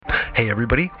Hey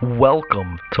everybody,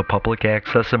 welcome to Public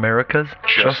Access America's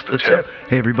Just the Tip.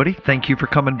 Hey everybody, thank you for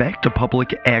coming back to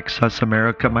Public Access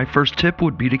America. My first tip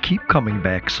would be to keep coming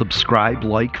back. Subscribe,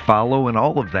 like, follow, and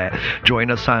all of that.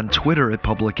 Join us on Twitter at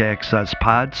Public Access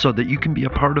Pod so that you can be a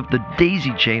part of the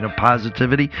daisy chain of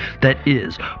positivity that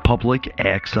is Public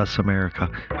Access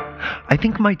America. I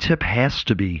think my tip has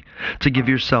to be to give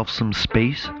yourself some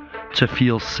space to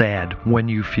feel sad when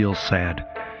you feel sad.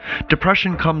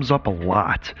 Depression comes up a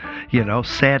lot,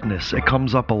 sadness, it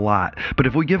comes up a lot. But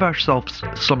if we give ourselves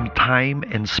some time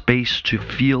and space to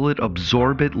feel it,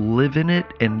 absorb it, live in it,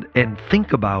 and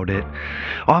think about it,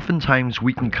 oftentimes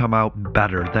we can come out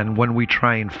better than when we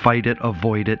try and fight it,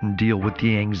 avoid it, and deal with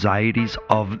the anxieties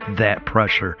of that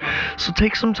pressure. So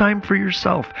take some time for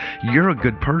yourself. You're a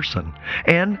good person,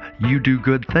 and you do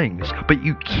good things, but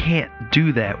you can't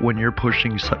do that when you're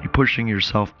pushing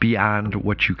yourself beyond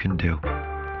what you can do.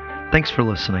 Thanks for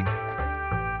listening.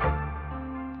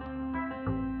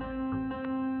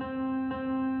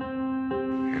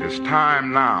 It is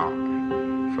time now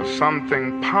for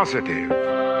something positive.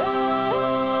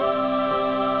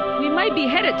 We might be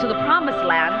headed to the promised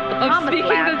land, of speaking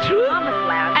the truth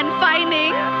and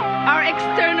finding our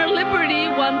external liberty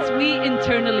once we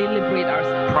internally liberate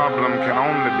ourselves. The problem can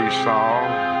only be solved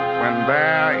when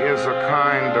there is a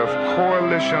kind of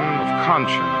coalition of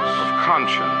conscience.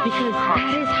 Because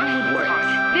that is how it works.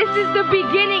 This is the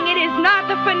beginning, it is not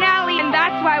the finale, and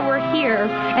that's why we're here,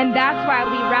 and that's why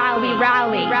we rally.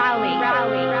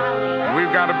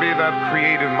 We've got to be that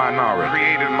creative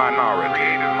minority.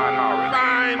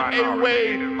 Find a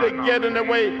way to get in the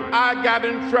way. I got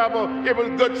in trouble. It was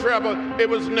good trouble. It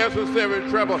was necessary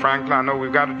trouble. Frankly, I know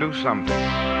we've got to do something.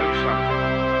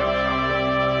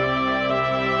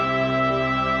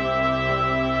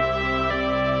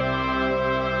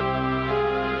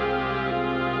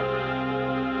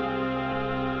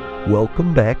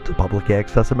 Welcome back to Public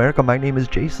Access America. My name is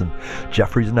Jason.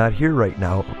 Jeffrey's not here right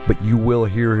now, but you will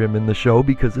hear him in the show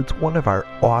because it's one of our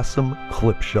awesome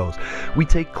clip shows. We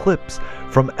take clips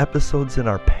from episodes in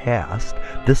our past,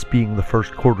 this being the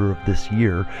first quarter of this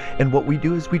year, and what we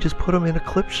do is we just put them in a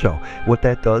clip show. What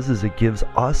that does is it gives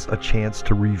us a chance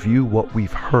to review what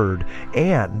we've heard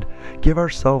and give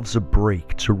ourselves a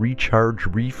break to recharge,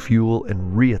 refuel,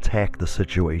 and reattack the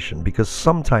situation, because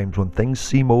sometimes when things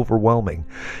seem overwhelming,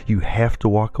 you have to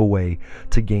walk away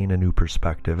to gain a new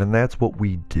perspective, and that's what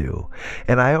we do.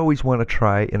 And I always want to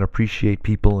try and appreciate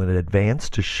people in advance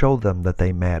to show them that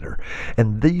they matter.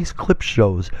 And these clip shows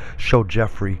show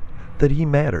Jeffrey that he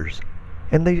matters.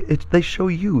 And they show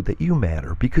you that you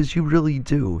matter, because you really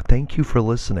do. Thank you for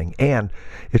listening. And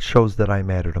it shows that I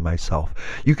matter to myself.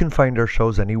 You can find our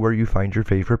shows anywhere you find your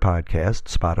favorite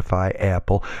podcast, Spotify,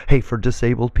 Apple. Hey, for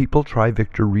disabled people, try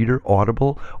Victor Reader,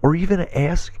 Audible, or even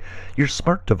ask your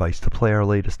smart device to play our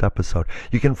latest episode.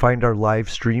 You can find our live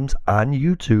streams on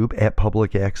YouTube at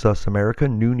Public Access America,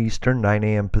 noon Eastern, 9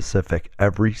 a.m. Pacific,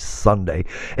 every Sunday.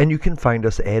 And you can find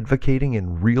us advocating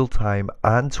in real time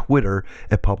on Twitter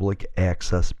at Public Access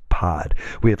Pod.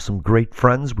 We have some great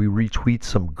friends. We retweet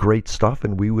some great stuff,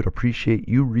 and we would appreciate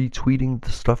you retweeting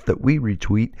the stuff that we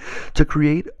retweet to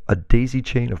create a daisy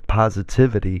chain of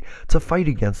positivity to fight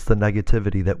against the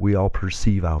negativity that we all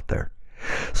perceive out there.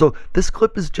 So this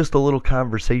clip is just a little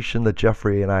conversation that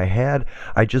Jeffrey and I had.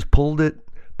 I just pulled it,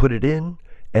 put it in,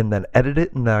 and then edit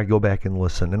it, and then I go back and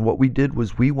listen. And what we did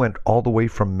was we went all the way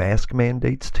from mask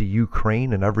mandates to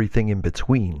Ukraine and everything in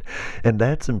between. And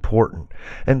that's important.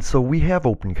 And so we have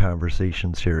open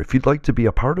conversations here. If you'd like to be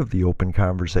a part of the open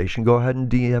conversation, go ahead and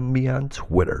DM me on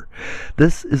Twitter.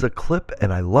 This is a clip,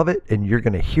 and I love it, and you're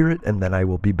going to hear it, and then I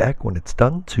will be back when it's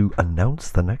done to announce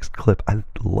the next clip. I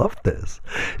love this.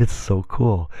 It's so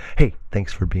cool. Hey,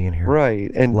 thanks for being here. Right.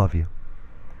 And love you.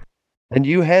 And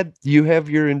you have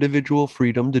your individual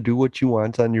freedom to do what you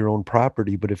want on your own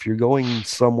property. But if you're going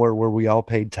somewhere where we all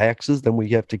paid taxes, then we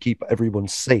have to keep everyone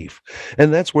safe.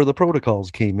 And that's where the protocols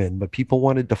came in. But people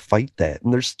wanted to fight that.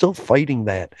 And they're still fighting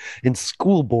that in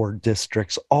school board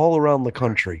districts all around the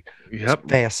country. Yep.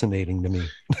 It's fascinating to me.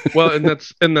 Well, and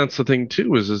that's the thing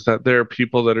too, is that there are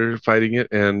people that are fighting it.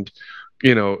 And,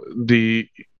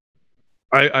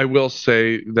 I will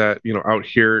say that, out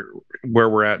here where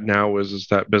we're at now is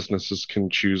that businesses can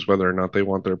choose whether or not they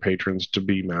want their patrons to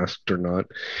be masked or not.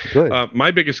 Good.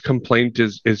 My biggest complaint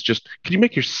is just, can you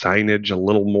make your signage a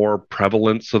little more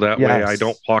prevalent so that way I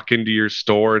don't walk into your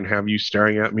store and have you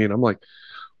staring at me and I'm like,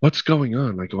 what's going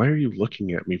on? Like, why are you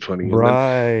looking at me funny? And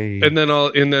right.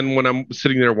 Then when I'm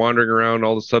sitting there wandering around,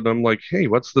 all of a sudden I'm like, hey,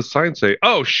 what's the sign say?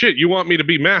 Oh shit, you want me to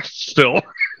be masked still?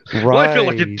 Right. Well, I feel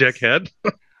like a dickhead.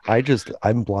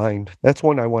 I'm blind. That's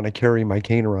when I want to carry my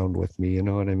cane around with me. You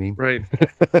know what I mean? Right.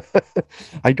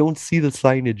 I don't see the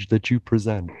signage that you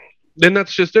present. And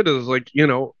that's just it. It was like,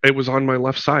 it was on my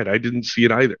left side. I didn't see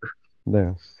it either.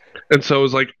 Yeah. And so it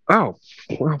was like, oh,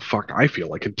 well, fuck, I feel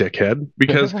like a dickhead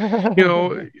because, I'm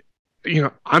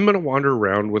going to wander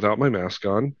around without my mask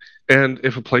on. And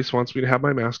if a place wants me to have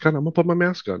my mask on, I'm going to put my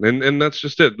mask on. And that's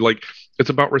just it. Like, it's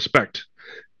about respect.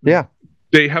 Yeah.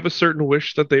 They have a certain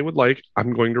wish that they would like.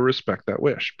 I'm going to respect that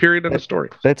wish. Period. End of story.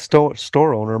 That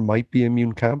store owner might be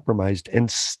immune compromised and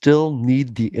still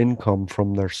need the income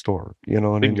from their store. You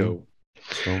know what I mean? So.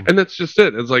 And that's just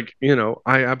it. It's like,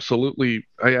 I absolutely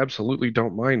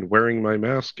don't mind wearing my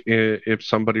mask if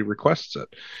somebody requests it.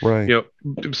 Right.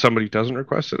 If somebody doesn't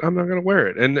request it, I'm not going to wear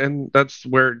it. And that's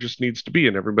where it just needs to be.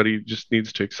 And everybody just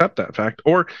needs to accept that fact.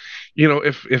 Or,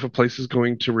 if a place is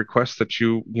going to request that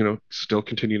you, still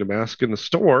continue to mask in the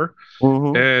store,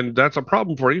 and that's a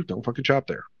problem for you, don't fucking shop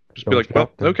there. Just be like,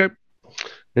 well, okay.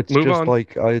 It's Move just on.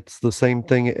 like it's the same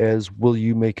thing as, will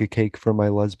you make a cake for my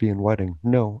lesbian wedding?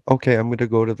 No. Okay, I'm going to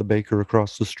go to the baker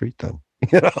across the street then.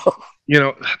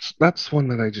 That's one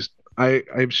that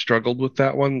I've struggled with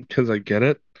that one because I get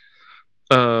it.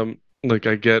 Like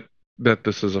I get that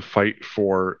this is a fight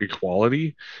for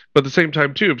equality, but at the same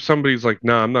time too, if somebody's like,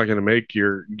 "No, I'm not going to make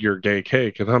your gay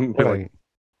cake," and I'm like,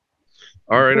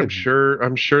 all right, I'm sure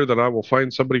that I will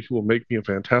find somebody who will make me a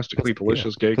fantastically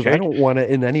delicious gay cake. I don't want to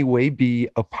in any way be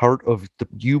a part of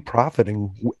you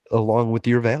profiting along with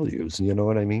your values. You know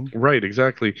what I mean? Right,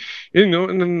 exactly. And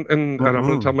I'm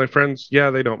going to tell my friends, yeah,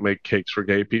 they don't make cakes for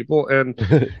gay people, and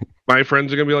my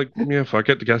friends are going to be like, yeah, fuck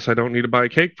it. I guess I don't need to buy a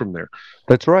cake from there.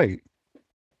 That's right.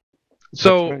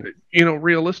 So,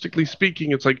 realistically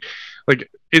speaking, it's like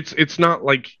it's not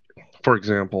like, for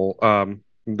example,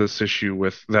 this issue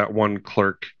with that one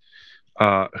clerk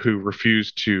who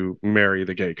refused to marry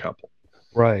the gay couple.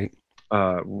 Right.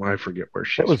 I forget where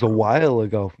she. That was a while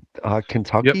ago.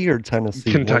 Kentucky or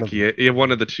Tennessee? Kentucky,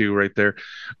 one of the two, right there.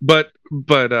 But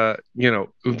there,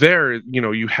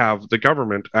 you have the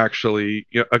government actually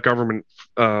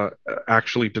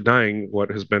denying what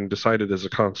has been decided as a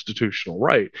constitutional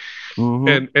right,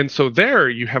 and so there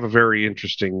you have a very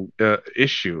interesting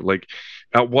issue. Like,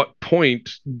 at what point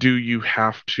do you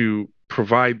have to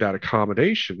provide that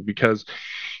accommodation? Because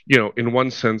in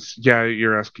one sense, yeah,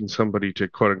 you're asking somebody to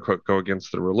quote unquote go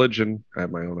against their religion. I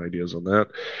have my own ideas on that.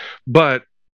 But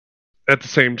at the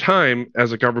same time,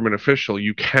 as a government official,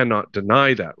 you cannot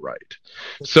deny that right.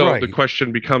 So the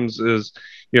question becomes is,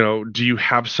 do you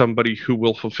have somebody who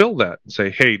will fulfill that and say,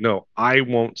 hey, no, I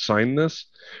won't sign this,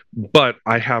 but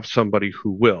I have somebody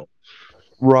who will.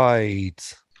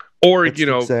 Right. Or, that's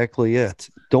exactly it.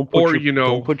 Don't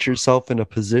put yourself in a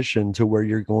position to where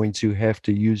you're going to have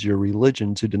to use your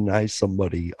religion to deny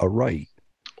somebody a right.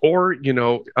 Or,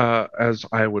 as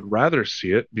I would rather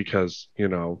see it, because,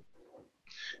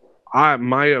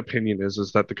 my opinion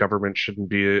is that the government shouldn't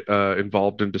be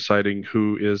involved in deciding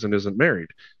who is and isn't married.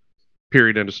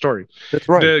 Period. End of story. That's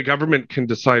right. The government can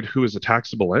decide who is a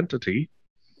taxable entity.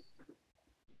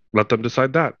 Let them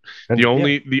decide that. And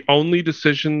the only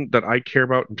decision that I care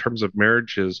about in terms of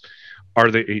marriage is,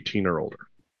 are they 18 or older?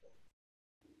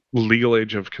 Legal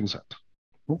age of consent.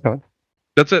 Okay.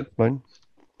 That's it. Fine.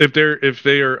 If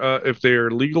they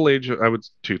are legal age, I would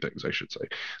two things I should say: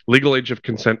 legal age of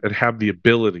consent and have the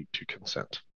ability to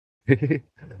consent.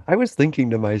 I was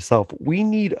thinking to myself, we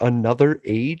need another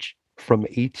age from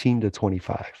 18 to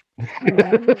 25.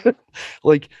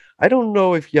 Like, I don't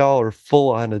know if y'all are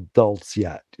full on adults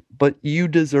yet, but you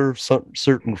deserve some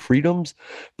certain freedoms.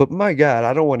 But my God,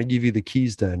 I don't want to give you the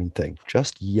keys to anything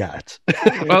just yet.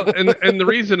 Well, and the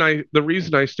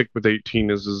reason I stick with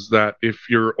 18 is that if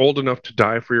you're old enough to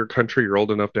die for your country, you're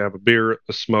old enough to have a beer,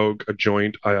 a smoke, a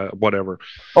joint, whatever.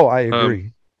 Oh, I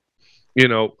agree.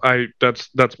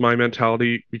 That's my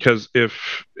mentality, because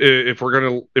if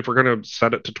we're gonna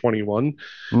set it to 21,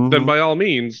 then by all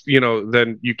means,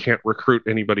 then you can't recruit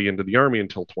anybody into the army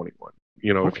until 21.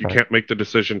 If you can't make the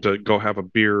decision to go have a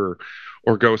beer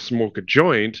or go smoke a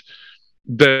joint,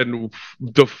 then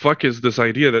the fuck is this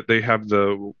idea that they have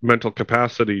the mental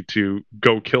capacity to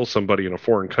go kill somebody in a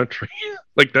foreign country?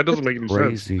 Like, that doesn't make any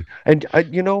sense. And I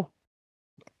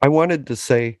wanted to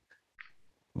say,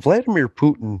 Vladimir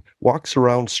Putin walks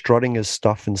around strutting his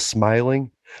stuff and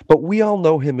smiling, but we all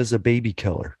know him as a baby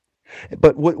killer.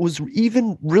 But what was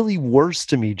even really worse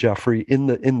to me, Jeffrey, in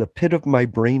the pit of my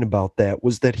brain about that,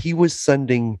 was that he was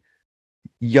sending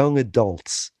young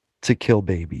adults to kill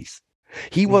babies.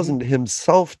 He wasn't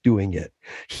himself doing it.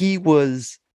 He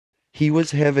was he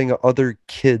was having other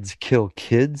kids kill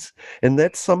kids, and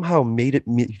that somehow made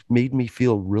me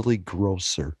feel really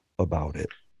grosser about it.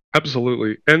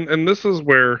 Absolutely. And this is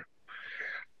where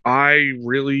I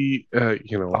really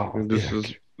this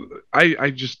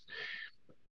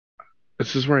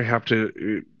is where I have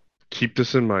to keep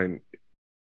this in mind.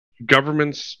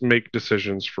 Governments make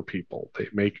decisions for people. They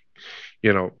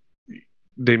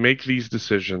make these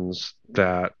decisions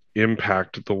that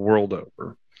impact the world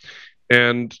over.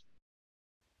 And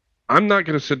I'm not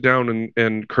going to sit down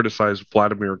and criticize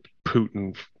Vladimir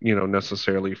Putin,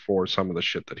 necessarily for some of the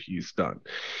shit that he's done.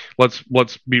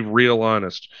 Let's be real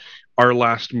honest. Our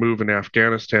last move in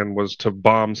Afghanistan was to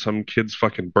bomb some kid's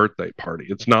fucking birthday party.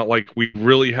 It's not like we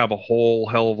really have a whole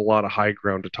hell of a lot of high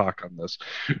ground to talk on this.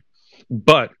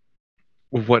 But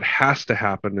what has to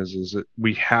happen is that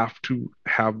we have to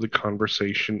have the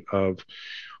conversation of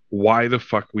why the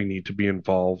fuck we need to be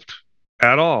involved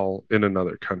at all in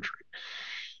another country.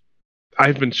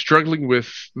 I've been struggling with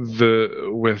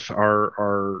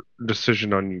our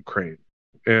decision on Ukraine,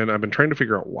 and I've been trying to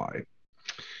figure out why.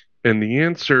 And the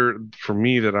answer for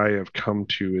me that I have come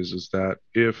to is that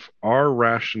if our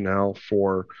rationale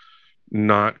for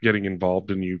not getting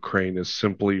involved in Ukraine is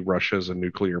simply Russia as a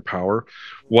nuclear power,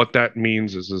 what that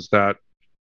means is that,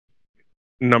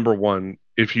 number one,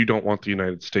 if you don't want the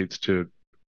United States to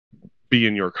be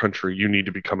in your country, you need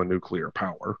to become a nuclear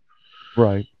power.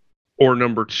 Right. Or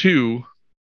number two,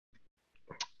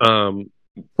 something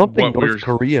North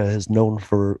Korea has known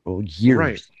for years.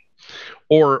 Right.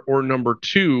 Or number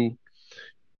two,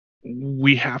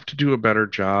 we have to do a better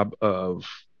job of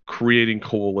creating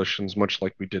coalitions, much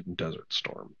like we did in Desert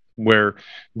Storm, where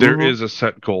there is a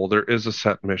set goal, there is a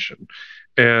set mission,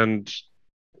 and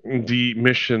the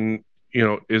mission,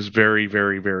 is very,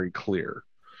 very, very clear.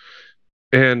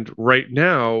 And right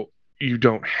now, you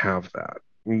don't have that.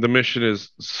 The mission is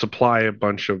supply a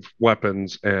bunch of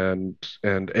weapons and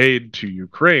aid to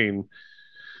Ukraine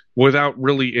without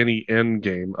really any end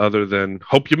game other than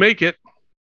hope you make it.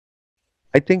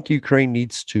 I think Ukraine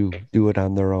needs to do it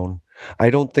on their own. I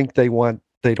don't think they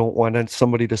don't want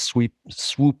somebody to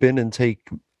swoop in and take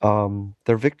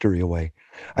their victory away.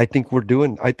 I think we're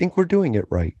doing it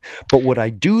right. But what I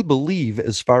do believe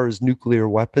as far as nuclear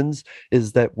weapons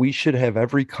is that we should have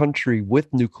every country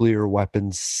with nuclear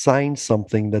weapons sign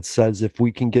something that says if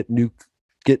we can get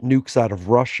nukes out of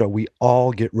Russia, we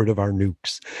all get rid of our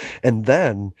nukes. And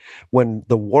then when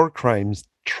the war crimes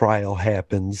trial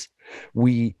happens,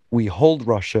 we hold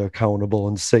Russia accountable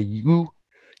and say, you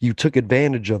took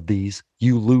advantage of these,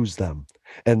 you lose them.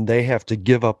 And they have to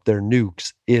give up their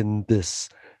nukes in this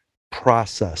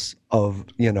process of,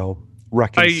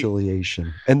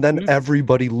 reconciliation. And then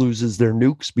everybody loses their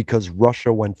nukes because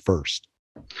Russia went first.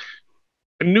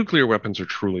 And nuclear weapons are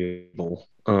truly evil.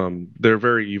 They're a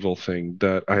very evil thing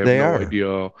that I have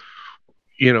idea.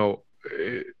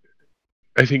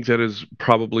 I think that is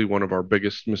probably one of our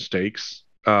biggest mistakes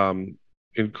in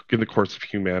the course of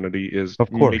humanity is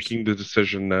making the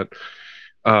decision that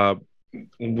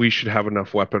we should have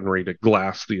enough weaponry to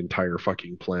glass the entire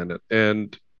fucking planet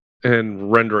and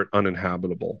render it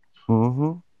uninhabitable.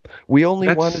 Mm-hmm. We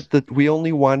only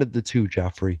wanted the two,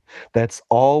 Jeffrey. That's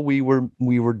all we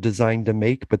were designed to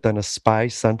make. But then a spy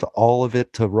sent all of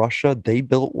it to Russia. They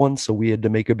built one, so we had to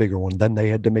make a bigger one. Then they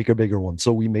had to make a bigger one,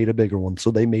 so we made a bigger one.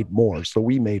 So they made more, so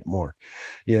we made more.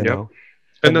 You know,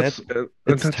 and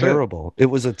it's terrible. It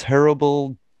was a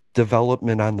terrible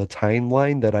development on the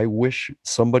timeline that I wish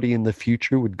somebody in the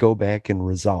future would go back and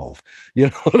resolve. You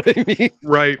know what I mean?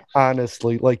 Right.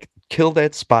 Honestly, like kill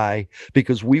that spy,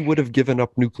 because we would have given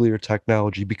up nuclear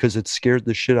technology because it scared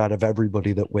the shit out of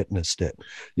everybody that witnessed it.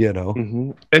 You know.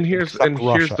 Mm-hmm. And here's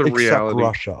the reality.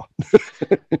 Russia.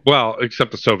 Well,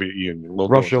 except the Soviet Union.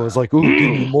 Russia was like, "Ooh,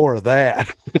 give me more of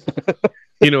that."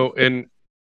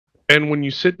 And when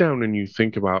you sit down and you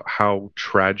think about how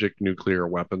tragic nuclear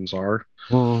weapons are,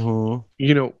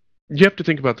 you have to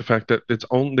think about the fact that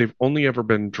they've only ever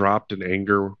been dropped in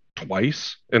anger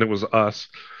twice, and it was us.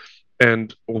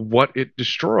 And what it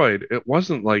destroyed, it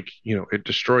wasn't like, it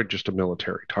destroyed just a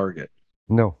military target.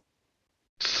 No.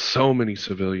 So many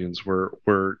civilians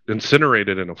were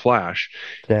incinerated in a flash,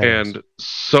 and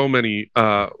so many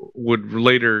would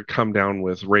later come down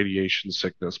with radiation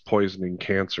sickness, poisoning,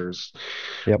 cancers,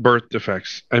 birth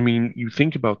defects. I mean, you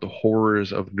think about the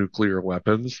horrors of nuclear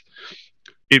weapons,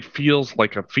 it feels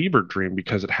like a fever dream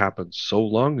because it happened so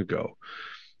long ago.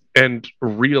 And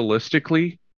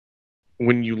realistically,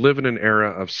 when you live in an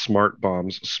era of smart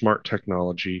bombs, smart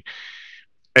technology,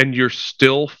 and you're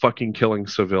still fucking killing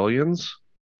civilians,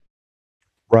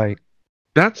 right?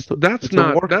 That's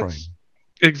not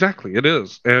Exactly, it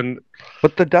is.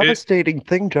 But the devastating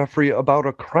thing, Jeffrey, about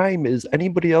a crime is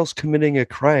anybody else committing a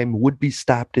crime would be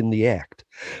stopped in the act.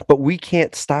 But we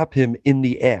can't stop him in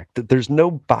the act. There's no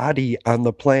body on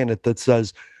the planet that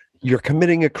says, you're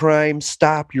committing a crime,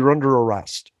 stop, you're under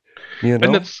arrest. You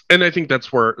know? And I think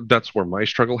that's where my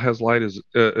struggle has laid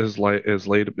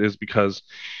is because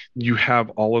you have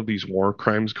all of these war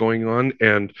crimes going on,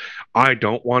 and I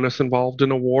don't want us involved in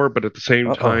a war, but at the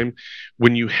same time,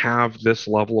 when you have this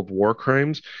level of war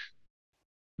crimes,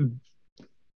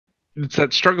 it's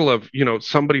that struggle of, you know,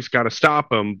 somebody's got to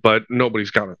stop him, but nobody's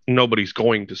going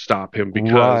to stop him,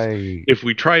 because if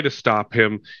we try to stop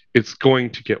him, it's going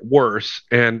to get worse,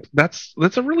 and that's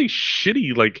a really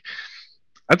shitty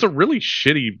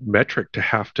metric to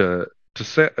have to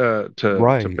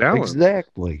balance.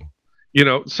 Exactly. You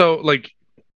know, so like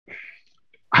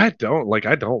I don't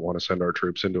want to send our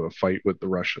troops into a fight with the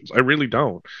Russians. I really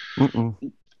don't.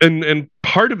 Mm-mm. And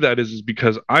part of that is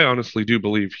because I honestly do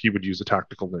believe he would use a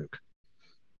tactical nuke.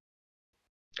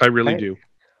 I really do.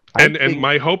 And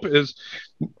my hope is...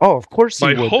 Oh, of course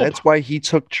he would. That's why he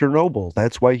took Chernobyl.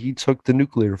 That's why he took the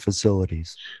nuclear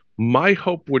facilities. My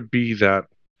hope would be that,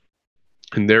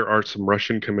 and there are some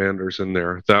Russian commanders in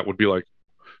there that would be like,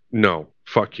 no,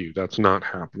 fuck you. That's not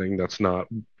happening. That's not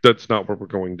what we're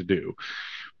going to do.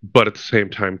 But at the same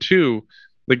time, too,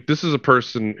 like, this is a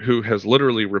person who has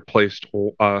literally replaced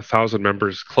 1,000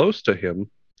 members close to him,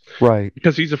 right?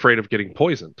 Because he's afraid of getting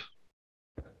poisoned.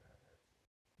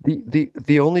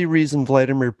 The only reason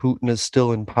Vladimir Putin is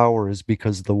still in power is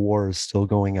because the war is still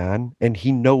going on, and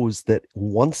he knows that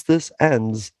once this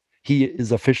ends, he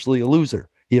is officially a loser.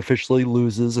 He officially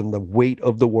loses, and the weight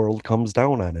of the world comes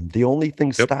down on him. The only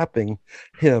thing stopping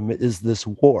him is this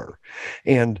war,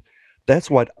 and that's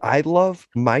what I love.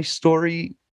 My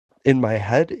story in my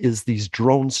head is these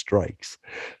drone strikes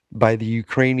by the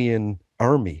Ukrainian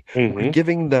army. We're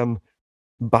giving them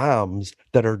bombs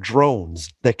that are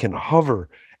drones that can hover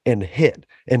and hit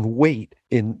and wait,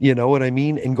 and you know what I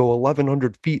mean, and go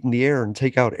 1,100 feet in the air and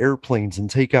take out airplanes and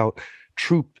take out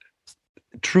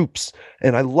troops.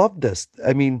 And I love this.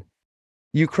 I mean,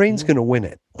 Ukraine's going to win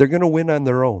it. They're going to win on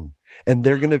their own. And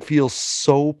they're going to feel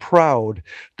so proud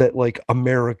that, like,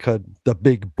 America, the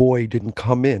big boy, didn't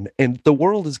come in. And the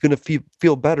world is going to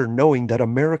feel better knowing that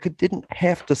America didn't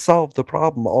have to solve the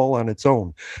problem all on its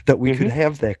own, that we could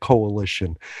have that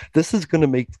coalition. This is going to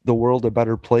make the world a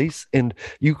better place. And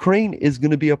Ukraine is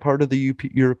going to be a part of the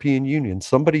European Union.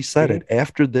 Somebody said it.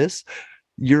 After this,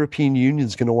 European Union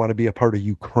is going to want to be a part of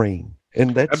Ukraine.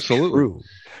 And that's true.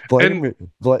 Vladimir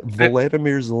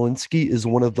Zelensky is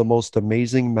one of the most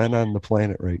amazing men on the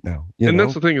planet right now.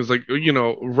 That's the thing is, like, you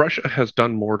know, Russia has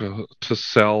done more to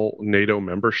sell NATO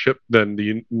membership than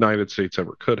the United States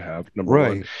ever could have. Number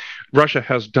one. Russia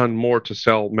has done more to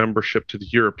sell membership to the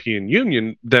European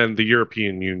Union than the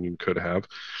European Union could have.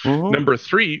 Number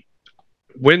three,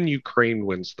 when Ukraine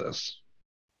wins this,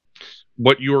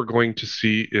 what you are going to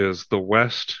see is the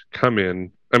West come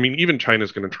in. I mean, even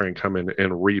China's going to try and come in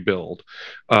and rebuild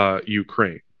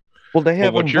Ukraine. Well, they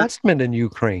have investment in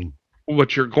Ukraine.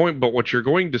 What you're going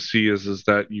to see is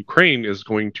that Ukraine is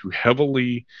going to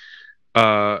heavily, they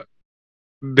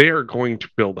are going to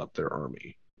build up their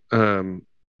army,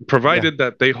 provided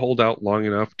that they hold out long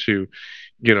enough to,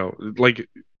 you know, like,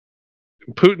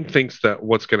 Putin thinks that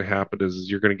what's going to happen is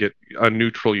you're going to get a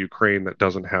neutral Ukraine that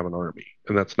doesn't have an army,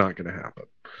 and that's not going to happen.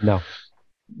 No.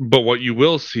 But what you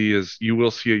will see is a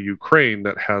Ukraine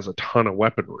that has a ton of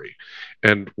weaponry,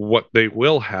 and what they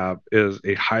will have is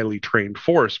a highly trained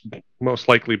force, most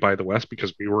likely by the West,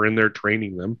 because we were in there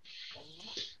training them.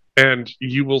 And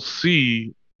you will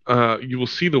see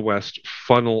the West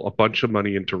funnel a bunch of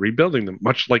money into rebuilding them,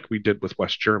 much like we did with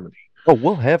West Germany. Oh,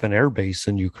 we'll have an air base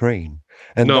in Ukraine,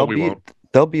 and no, we won't.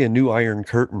 There'll be a new Iron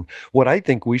Curtain. What I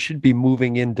think we should be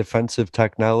moving in defensive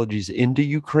technologies into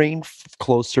Ukraine,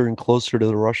 closer and closer to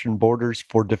the Russian borders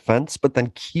for defense, but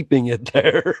then keeping it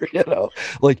there. You know,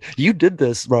 like, you did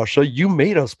this, Russia. You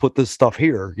made us put this stuff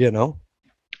here. You know,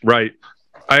 right?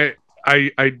 I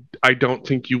don't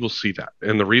think you will see that,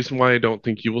 and the reason why I don't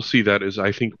think you will see that is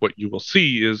I think what you will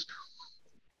see is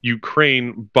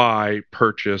Ukraine buy,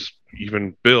 purchase,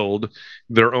 even build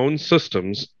their own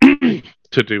systems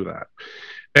to do that.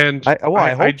 And I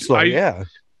hope so.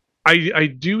 I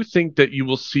do think that you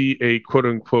will see a quote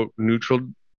unquote neutral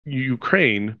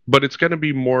Ukraine, but it's going to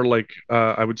be more like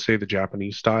I would say the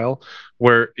Japanese style,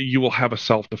 where you will have a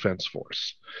self-defense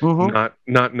force, not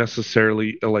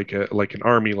necessarily like an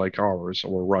army like ours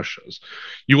or Russia's.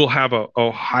 You will have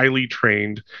a highly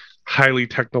trained, highly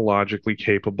technologically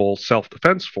capable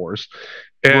self-defense force,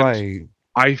 and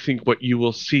I think what you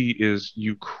will see is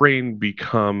Ukraine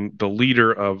become the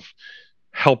leader of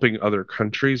helping other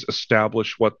countries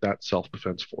establish what that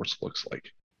self-defense force looks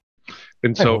like.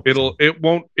 And so it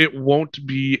won't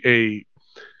be a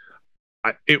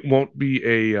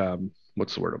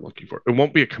what's the word I'm looking for? It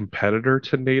won't be a competitor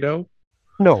to NATO.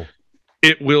 No.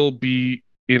 It will be,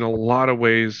 in a lot of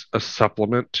ways, a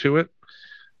supplement to it,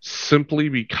 simply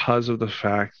because of the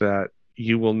fact that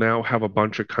you will now have a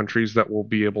bunch of countries that will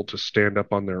be able to stand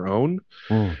up on their own.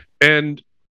 And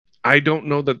I don't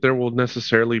know that there will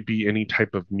necessarily be any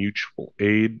type of mutual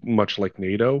aid, much like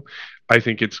NATO. I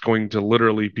think it's going to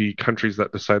literally be countries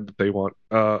that decide that they want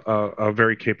a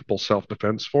very capable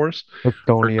self-defense force.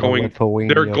 Estonia, Lithuania,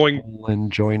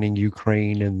 Poland joining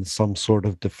Ukraine in some sort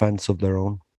of defense of their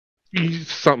own.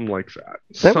 Something like that.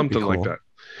 Something like that.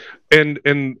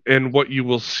 And what you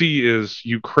will see is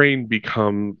Ukraine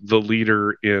become the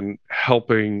leader in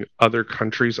helping other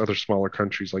countries, other smaller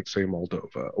countries like, say,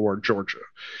 Moldova or Georgia.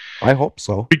 I hope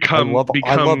so. I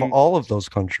love all of those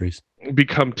countries.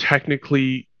 Become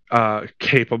technically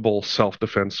capable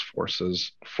self-defense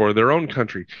forces for their own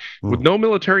country with no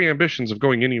military ambitions of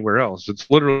going anywhere else. It's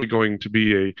literally going to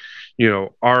be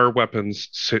our weapons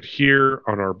sit here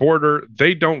on our border.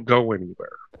 They don't go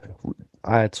anywhere.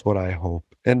 That's what I hope.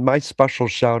 And my special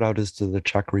shout out is to the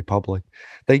Czech Republic.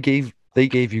 They gave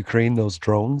Ukraine those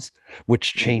drones,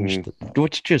 which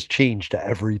just changed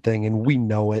everything, and we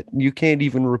know it. You can't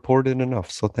even report it enough.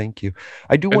 So thank you.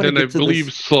 I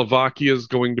believe Slovakia is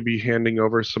going to be handing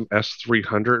over some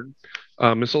S-300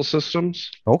 missile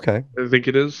systems. Okay, I think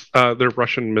it is. They're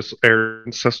Russian missile air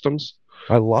systems.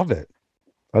 I love it.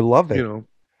 The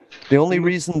only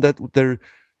reason that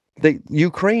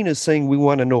Ukraine is saying we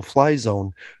want a no-fly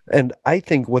zone, and I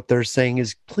think what they're saying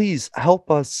is, please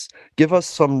help us, give us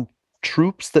some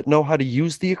troops that know how to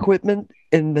use the equipment,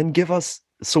 and then give us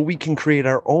so we can create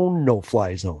our own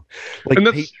no-fly zone. And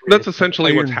that's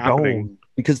essentially what's happening.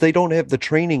 Because they don't have the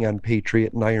training on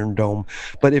Patriot and Iron Dome.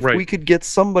 But if we could get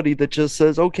somebody that just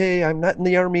says, okay, I'm not in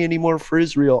the army anymore for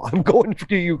Israel, I'm going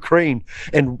to Ukraine,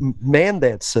 and man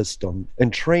that system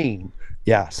and train,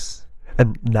 yes.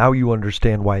 And now you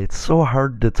understand why it's so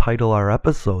hard to title our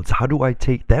episodes. How do I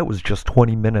take that? Was just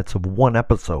 20 minutes of one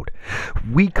episode.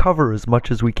 We cover as much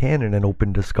as we can in an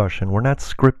open discussion. We're not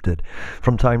scripted.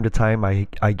 From time to time, I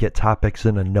get topics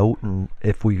in a note, and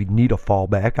if we need a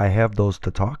fallback, I have those to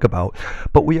talk about.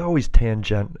 But we always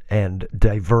tangent and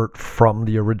divert from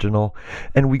the original,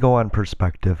 and we go on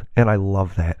perspective, and I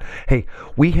love that. Hey,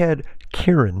 we had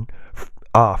Kieran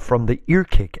from the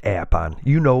Earkick app on.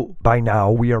 You know by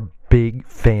now we are big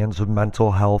fans of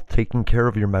mental health, taking care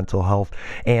of your mental health,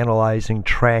 analyzing,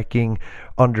 tracking,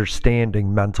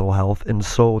 understanding mental health, and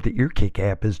so the Earkick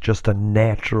app is just a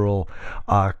natural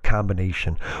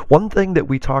combination. One thing that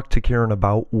we talked to Karen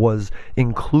about was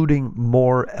including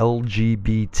more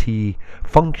LGBT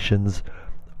functions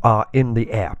in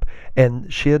the app,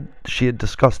 and she had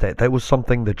discussed that. That was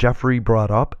something that Jeffrey brought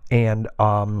up, and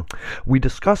we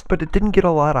discussed, but it didn't get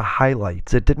a lot of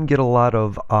highlights. It didn't get a lot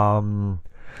of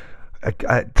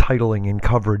titling and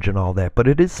coverage and all that, but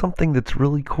it is something that's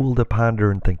really cool to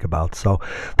ponder and think about. So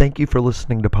thank you for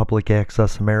listening to Public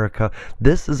Access America.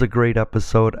 This is a great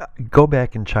episode. Go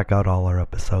back and check out all our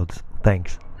episodes.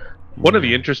 Thanks. One of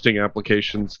the interesting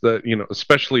applications that,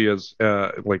 especially as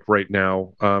like right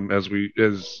now,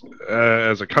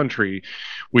 as a country,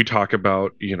 we talk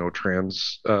about,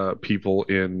 trans people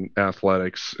in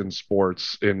athletics, in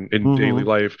sports, in daily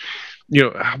life,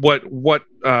 what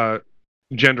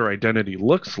gender identity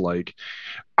looks like.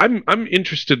 I'm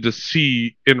interested to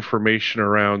see information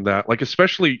around that, like,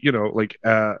 especially,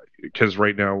 because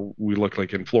right now we look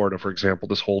like in Florida, for example,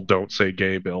 this whole "Don't Say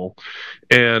Gay" bill,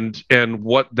 and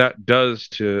what that does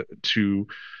to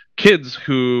kids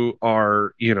who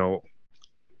are,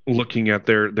 looking at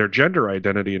their gender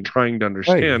identity and trying to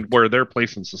understand where their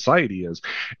place in society is,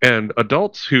 and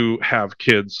adults who have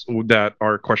kids that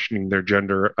are questioning their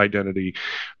gender identity,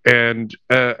 and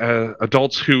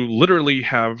adults who literally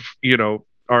have,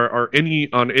 are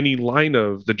on any line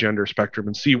of the gender spectrum,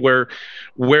 and see where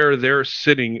they're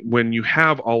sitting when you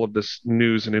have all of this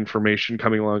news and information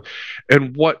coming along,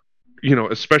 and what,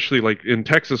 especially like in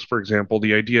Texas, for example,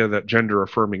 the idea that gender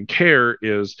affirming care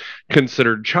is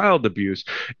considered child abuse.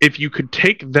 If you could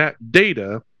take that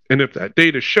data, and if that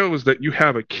data shows that you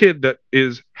have a kid that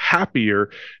is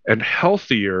happier and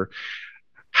healthier,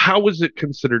 how is it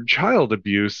considered child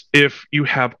abuse if you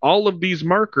have all of these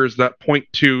markers that point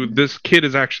to this kid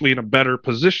is actually in a better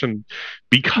position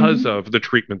because of the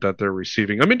treatment that they're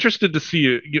receiving? I'm interested to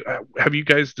see, have you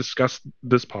guys discussed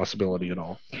this possibility at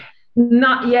all?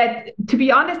 Not yet. To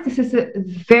be honest, this is a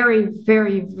very,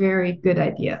 very, very good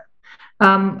idea. We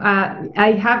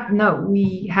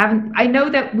haven't. I know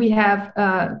that we have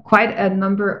quite a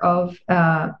number of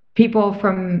people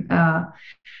from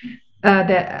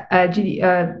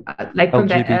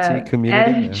LGBT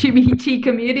community. LGBT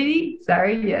community.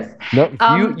 Sorry, yes. No,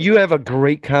 you have a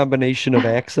great combination of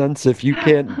accents. If you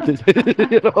can't,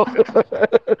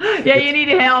 yeah, you need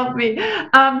to help me.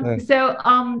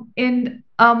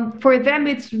 For them,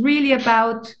 it's really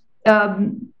about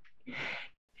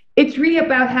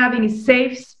having a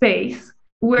safe space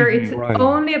where it's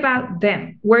only about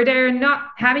them, where they're not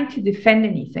having to defend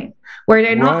anything, where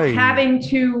they're not having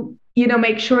to,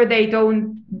 make sure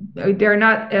they're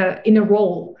not in a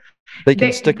role. They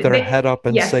can stick their head up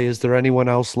and say, "Is there anyone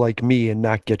else like me?" and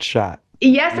not get shot.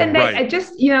 Yes, and they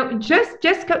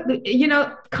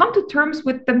come to terms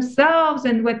with themselves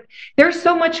and with. There's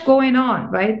so much going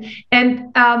on, right?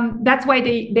 And that's why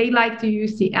they like to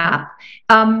use the app.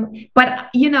 But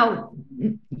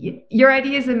your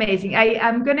idea is amazing.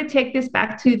 I'm going to take this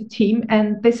back to the team,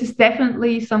 and this is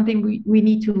definitely something we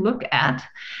need to look at,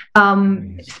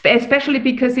 especially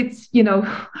because it's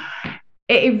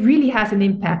it really has an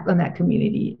impact on that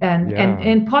community,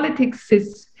 and politics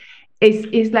is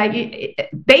like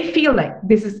they feel like,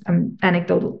 this is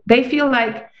anecdotal, they feel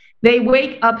like they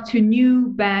wake up to new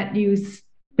bad news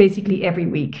basically every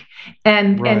week,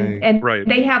 and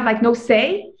they have like no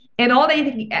say, and all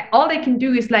they can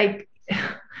do is like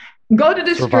go to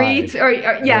the streets or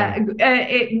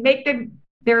make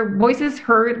their voices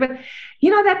heard. But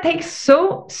that takes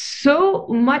so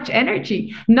much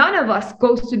energy. None of us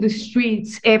goes to the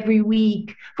streets every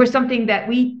week for something that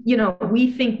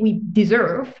we think we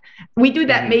deserve. We do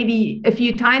that maybe a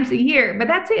few times a year, but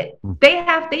that's it.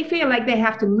 They feel like they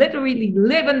have to literally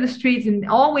live on the streets and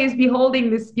always be holding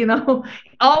this,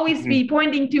 always be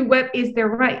pointing to what is their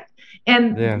right.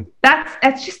 And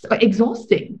that's just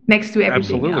exhausting next to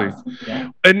everything else. Yeah.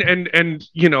 And and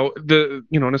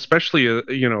especially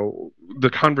the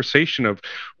conversation of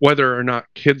whether or not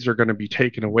kids are going to be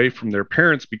taken away from their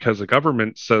parents because the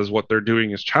government says what they're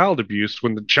doing is child abuse,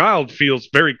 when the child feels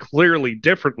very clearly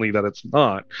differently that it's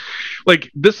not. Like,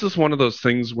 this is one of those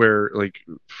things where, like,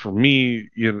 for me,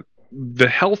 the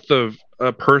health of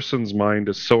a person's mind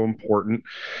is so important.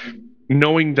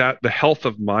 Knowing that the health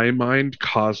of my mind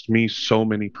caused me so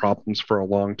many problems for a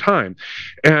long time.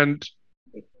 And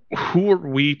who are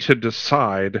we to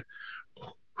decide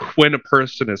when a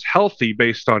person is healthy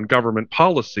based on government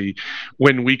policy,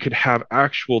 when we could have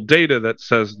actual data that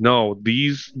says, no,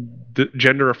 the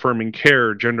gender affirming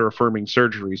care, gender affirming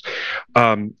surgeries,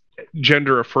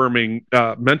 gender affirming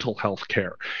mental health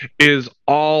care is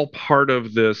all part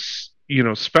of this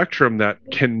spectrum that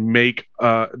can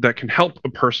help a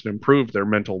person improve their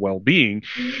mental well-being.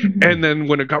 And then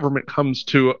when a government comes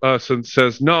to us and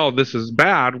says, no, this is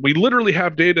bad, we literally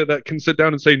have data that can sit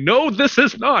down and say, no, this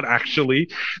is not actually.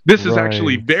 This is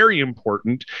actually very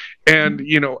important. And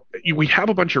we have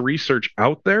a bunch of research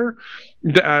out there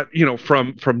that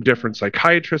from different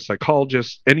psychiatrists,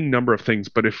 psychologists, any number of things.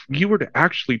 But if you were to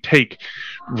actually take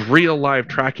real live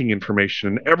tracking information,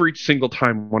 and every single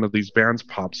time one of these bans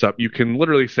pops up, you can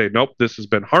literally say, nope, this has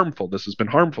been harmful, this has been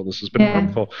harmful, this has been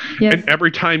harmful. Yes. And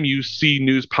every time you see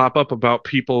news pop up about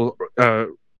people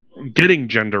getting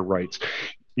gender rights,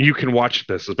 you can watch,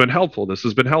 this has been helpful, this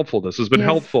has been helpful, this has been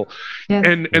helpful. Yes.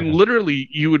 And literally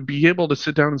you would be able to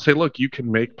sit down and say, look, you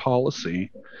can make policy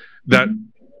that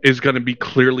is going to be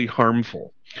clearly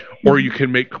harmful, or you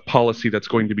can make policy that's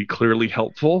going to be clearly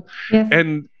helpful. Yes.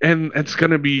 And it's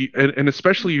going to be, and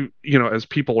especially, as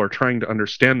people are trying to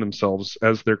understand themselves,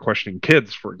 as they're questioning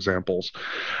kids, for example,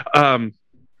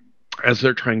 as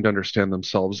they're trying to understand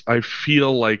themselves, I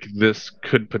feel like this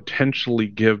could potentially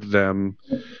give them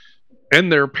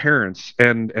and their parents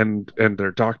and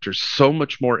their doctors so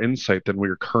much more insight than we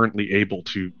are currently able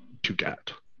to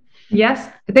get. Yes,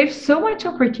 there's so much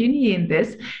opportunity in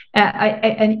this.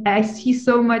 I see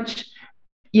so much,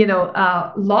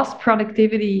 lost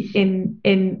productivity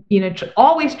in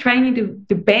always trying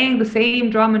to bang the same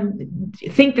drum and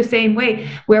think the same way,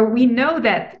 where we know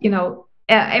that,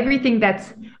 everything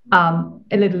that's a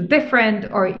little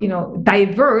different or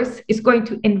diverse is going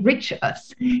to enrich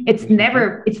us. It's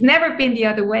never been the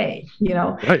other way,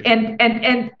 right.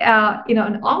 And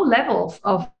on all levels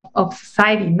of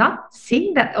society, not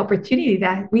seeing that opportunity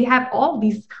that we have all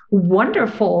these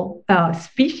wonderful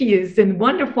species and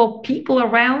wonderful people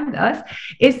around us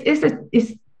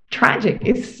is tragic.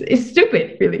 It's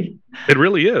stupid, really. It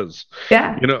really is.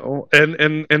 Yeah.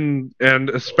 And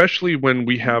especially when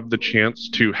we have the chance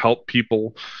to help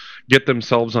people get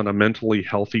themselves on a mentally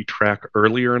healthy track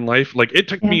earlier in life. Like it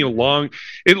took me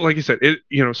like I said,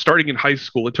 starting in high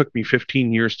school, it took me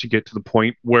 15 years to get to the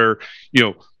point where,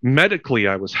 medically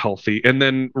I was healthy, and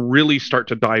then really start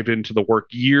to dive into the work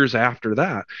years after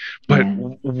that. But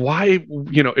why,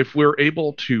 if we're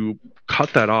able to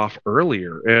cut that off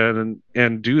earlier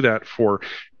and do that for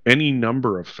any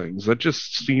number of things, that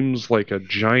just seems like a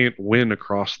giant win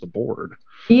across the board.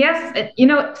 Yes,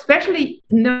 especially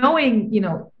knowing,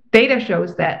 data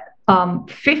shows that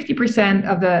 50%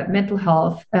 of the mental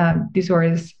health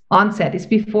disorders onset is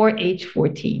before age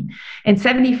 14 and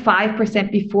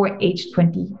 75% before age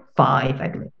 25, I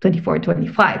believe, 24,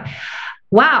 25.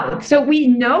 Wow. So we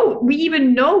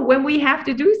even know when we have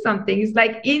to do something. It's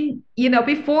like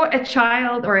before a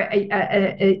child or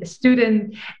a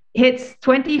student hits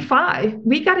 25,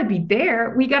 we got to be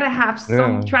there. We got to have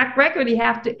some track record. We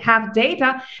have to have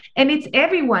data, and it's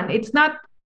everyone. It's not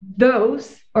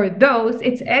those,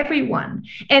 it's everyone.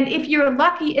 And if you're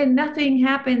lucky and nothing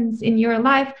happens in your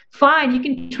life, fine, you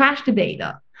can trash the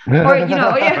data. Or you can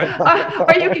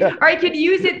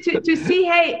use it to see,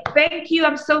 hey, thank you,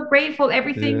 I'm so grateful,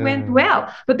 everything went well.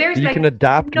 But there's you can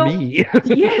adopt me.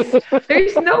 Yes,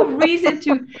 there's no reason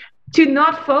to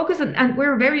not focus on, and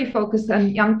we're very focused on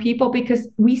young people because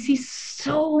we see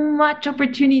so much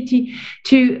opportunity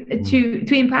to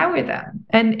empower them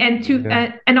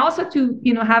and also to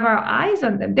have our eyes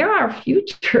on them. They're our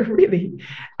future, really,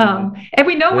 and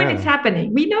we know when it's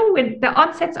happening. We know when the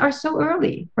onsets are so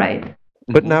early, right?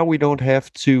 But now we don't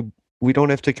have to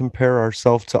compare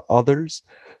ourselves to others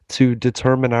to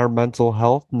determine our mental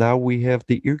health. Now we have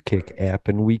the EarKick app,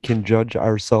 and we can judge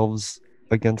ourselves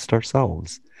against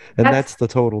ourselves. And that's the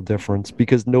total difference,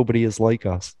 because nobody is like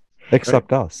us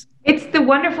except us. It's the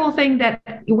wonderful thing that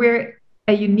we're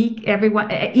a unique,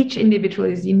 each individual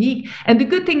is unique. And the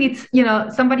good thing is,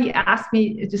 somebody asked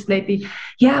me just lately,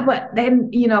 but then,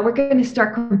 we're going to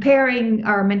start comparing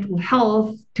our mental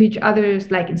health to each other's,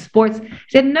 like in sports. I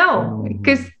said, no,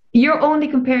 because you're only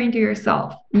comparing to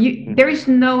yourself. There is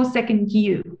no second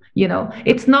you.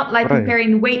 It's not like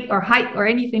comparing weight or height or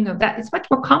anything of that. It's much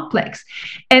more complex.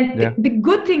 And the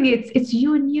good thing is it's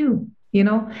you and you.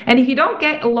 And if you don't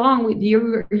get along with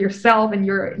yourself and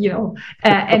your,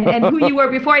 and who you were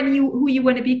before and who you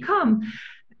want to become,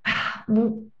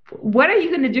 what are you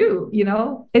going to do?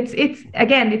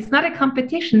 It's not a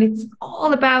competition. It's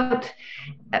all about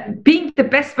being the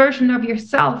best version of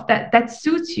yourself that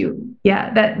suits you.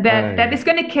 That is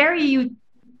going to carry you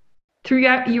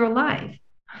throughout your life.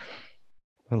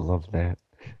 I love that.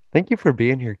 Thank you for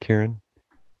being here, Karen.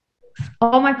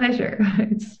 Oh, my pleasure.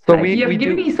 You've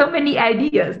given me so many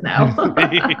ideas now.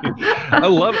 I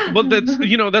love it. But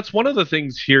that's one of the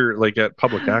things here, like at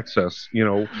Public Access,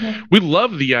 we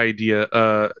love the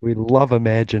idea. We love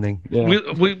imagining.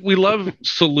 Yeah. We love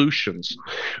solutions,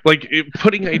 like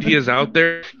putting ideas out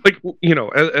there. Like,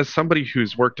 as somebody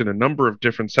who's worked in a number of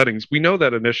different settings, we know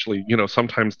that initially,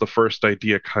 sometimes the first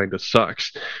idea kind of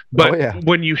sucks. But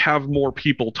when you have more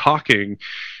people talking,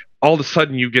 all of a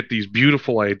sudden you get these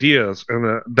beautiful ideas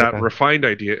and that refined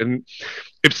idea. And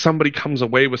if somebody comes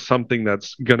away with something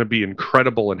that's going to be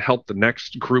incredible and help the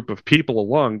next group of people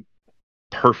along,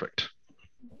 perfect.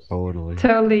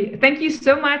 Totally. Thank you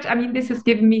so much. I mean, this has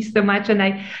given me so much.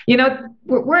 And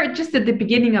we're just at the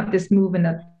beginning of this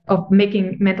movement of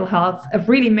making mental health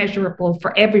really measurable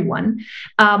for everyone.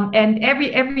 And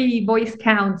every voice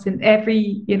counts, and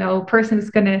every, person is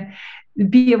going to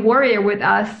be a warrior with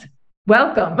us.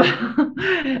 Welcome.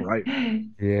 Right.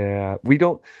 Yeah.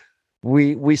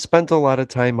 We spent a lot of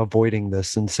time avoiding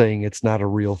this and saying it's not a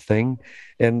real thing.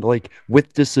 And like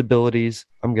with disabilities,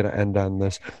 I'm going to end on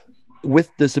this.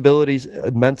 With disabilities,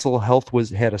 mental health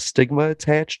had a stigma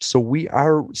attached. So we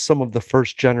are some of the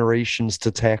first generations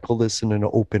to tackle this in an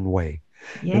open way.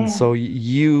 Yeah. And so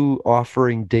you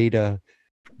offering data,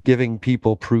 giving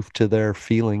people proof to their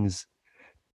feelings,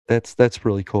 that's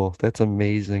really cool. That's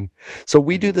amazing. So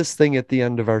we do this thing at the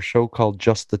end of our show called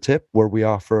Just the Tip, where we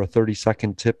offer a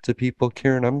 30-second tip to people.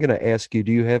 Karen, I'm going to ask you,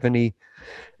 do you have any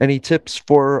tips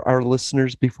for our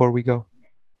listeners before we go?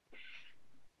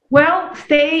 Well,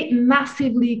 stay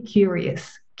massively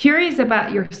curious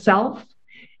about yourself,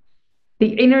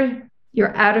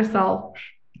 your outer self,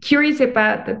 curious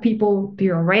about the people to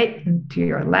your right and to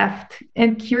your left,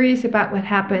 and curious about what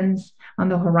happens on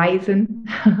the horizon.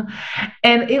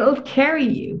 And it'll carry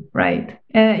you, right?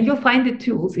 You'll find the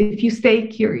tools. If you stay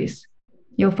curious,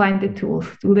 you'll find the tools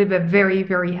to live a very,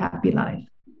 very happy life.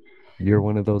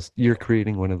 You're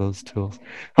creating one of those tools.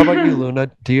 How about you,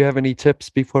 Luna? Do you have any tips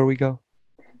before we go?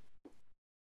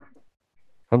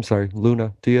 I'm sorry,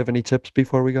 Luna, do you have any tips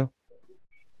before we go?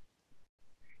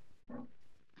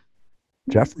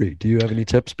 Jeffrey, do you have any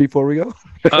tips before we go?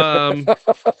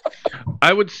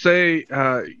 I would say,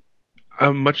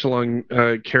 much along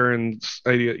Karen's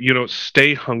idea,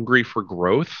 stay hungry for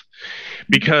growth,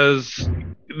 because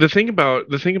the thing about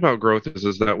growth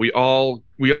is that we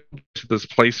get to this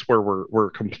place where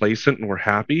we're complacent and we're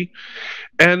happy,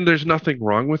 and there's nothing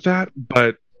wrong with that,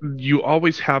 but you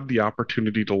always have the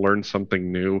opportunity to learn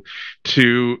something new,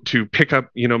 to pick up,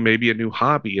 maybe a new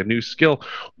hobby, a new skill,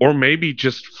 or maybe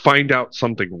just find out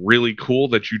something really cool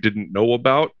that you didn't know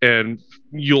about, and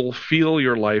you'll feel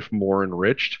your life more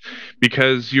enriched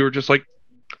because you're just like,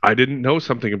 I didn't know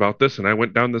something about this, and I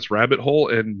went down this rabbit hole,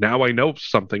 and now I know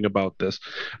something about this.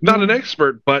 Not an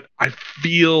expert, but I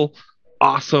feel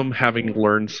awesome having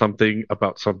learned something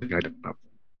about something I didn't know.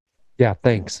 Yeah,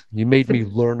 thanks. You made me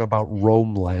learn about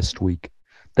Rome last week.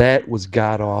 That was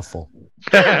god-awful.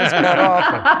 That was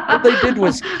god-awful. What they did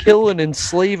was kill and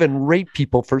enslave and rape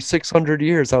people for 600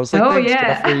 years. I was like, thanks,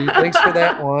 Jeffrey. Thanks for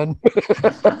that one.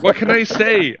 What can I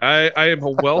say? I am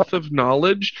a wealth of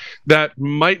knowledge that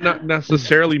might not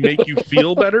necessarily make you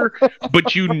feel better,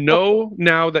 but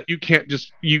now that you can't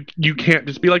just be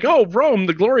like, oh, Rome,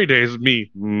 the glory days of me.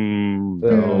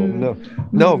 No,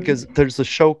 because there's a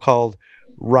show called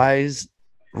Rise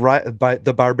by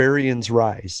the Barbarians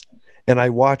Rise, and I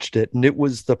watched it, and it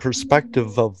was the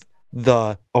perspective of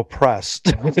the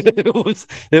oppressed.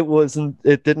 it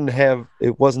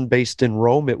wasn't based in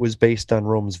Rome, it was based on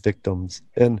Rome's victims.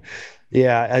 And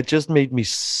yeah, it just made me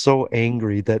so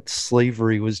angry that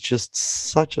slavery was just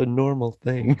such a normal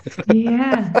thing.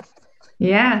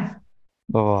 Yeah.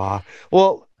 Oh,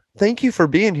 well, thank you for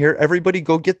being here. Everybody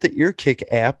go get the EarKick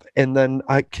app, and then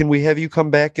can we have you come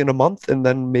back in a month, and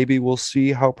then maybe we'll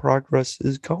see how progress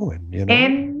is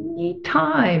going,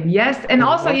 Anytime. Yes. And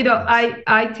also,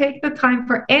 I take the time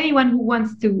for anyone who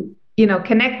wants to,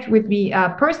 connect with me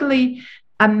personally.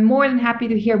 I'm more than happy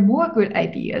to hear more good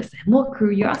ideas and more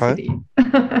curiosity.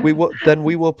 Okay.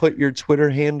 We will put your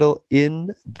Twitter handle in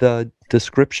the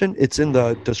description. It's in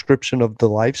the description of the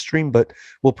live stream, but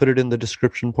we'll put it in the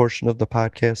description portion of the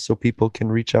podcast so people can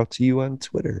reach out to you on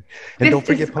Twitter. And don't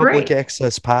forget Public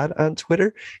Access Pod on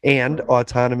Twitter and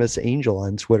Autonomous Angel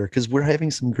on Twitter, because we're having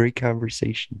some great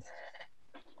conversations.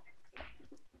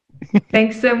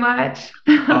 Thanks so much.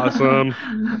 Awesome.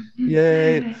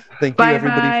 Yay. Thank you,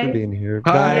 everybody, for being here.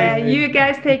 Bye. Yeah, you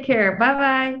guys take care.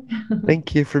 Bye-bye.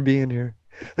 Thank you for being here.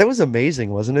 That was amazing,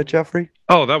 wasn't it, Jeffrey?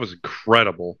 Oh, that was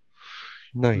incredible.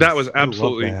 Nice. That was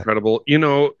absolutely incredible.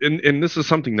 And this is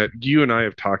something that you and I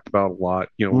have talked about a lot.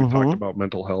 We talked about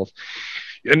mental health.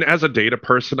 And as a data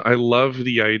person, I love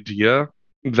the idea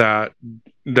that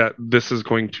this is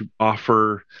going to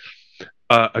offer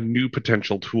a new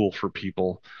potential tool for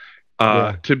people.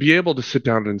 To be able to sit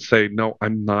down and say, no,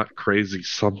 I'm not crazy.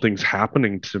 Something's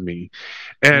happening to me.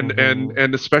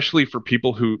 And especially for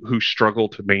people who struggle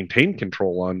to maintain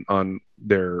control on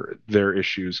their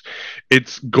issues,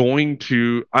 it's going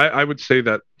to, I would say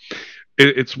that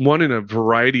it's one in a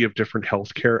variety of different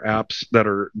healthcare apps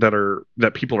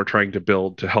that people are trying to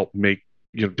build to help make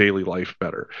daily life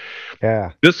better.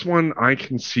 Yeah. This one, I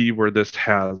can see where this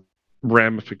has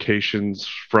ramifications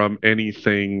from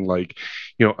anything like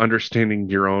understanding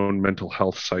your own mental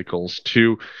health cycles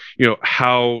to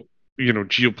how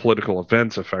geopolitical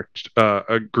events affect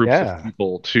groups of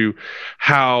people, to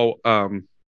how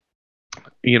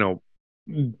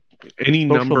any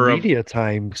social number media of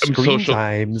time, screen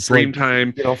time,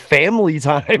 family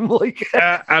time,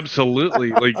 absolutely.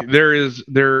 Like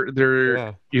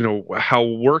how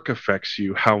work affects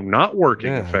you, how not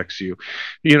working affects you.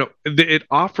 It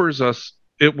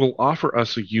will offer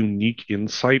us a unique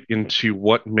insight into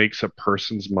what makes a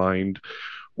person's mind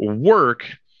work,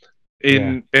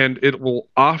 and it will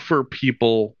offer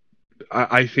people,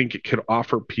 I think it could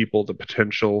offer people the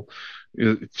potential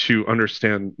to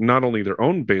understand not only their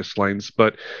own baselines,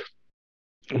 but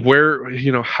where,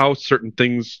 how certain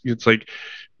things, it's like,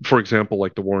 for example,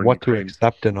 like the war in Ukraine, to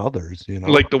accept in others,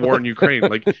 like the war in Ukraine,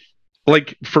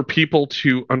 like for people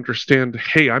to understand,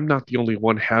 hey, I'm not the only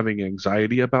one having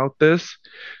anxiety about this.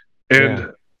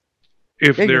 And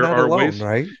if there are alone, ways,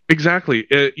 right? Exactly.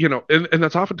 And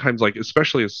that's oftentimes, like,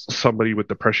 especially as somebody with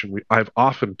depression, I've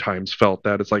oftentimes felt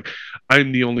that it's like,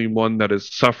 I'm the only one that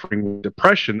is suffering with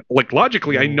depression. Like,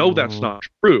 logically, I know that's not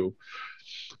true,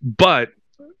 but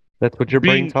that's what your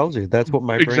brain tells you. That's what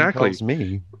my brain tells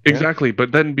me. Exactly.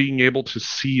 But then being able to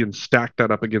see and stack that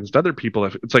up against other people,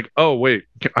 it's like, oh, wait,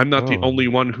 I'm not the only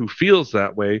one who feels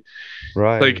that way.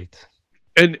 Right. Like,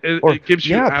 And it gives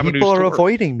you avenues. People are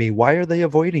avoiding me. Why are they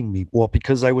avoiding me? Well,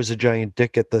 because I was a giant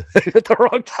dick at the at the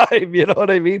wrong time. You know what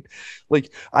I mean?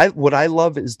 Like what I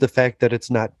love is the fact that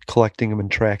it's not collecting them and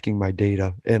tracking my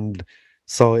data, and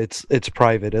so it's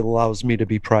private. It allows me to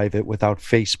be private without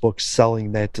Facebook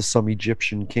selling that to some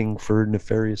Egyptian king for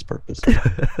nefarious purposes.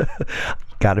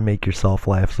 Got to make yourself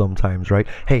laugh sometimes, right?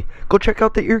 Hey, go check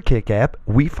out the Earkick app.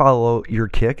 We follow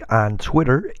Earkick on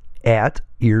Twitter at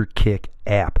Earkick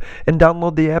app, and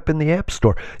download the app in the App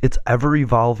Store. It's ever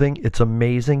evolving. It's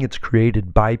amazing. It's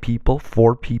created by people,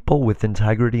 for people, with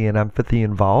integrity and empathy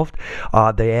involved.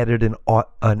 They added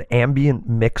an ambient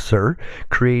mixer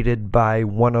created by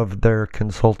one of their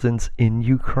consultants in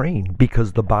Ukraine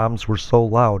because the bombs were so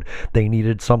loud. They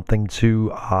needed something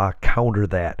to counter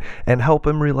that and help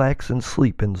him relax and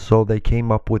sleep, and so they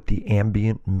came up with the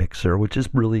ambient mixer, which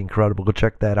is really incredible. Go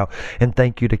check that out, and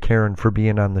thank you to Karen for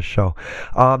being on the show.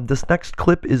 This next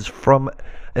clip is from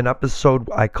an episode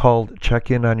I called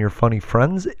Check In on Your Funny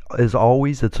Friends. As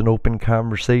always, it's an open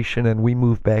conversation and we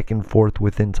move back and forth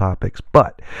within topics.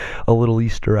 But a little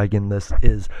Easter egg in this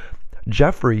is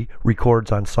Jeffrey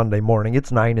records on Sunday morning.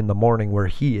 It's 9 a.m. where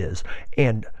he is.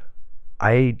 And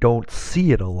I don't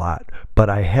see it a lot, but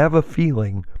I have a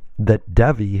feeling that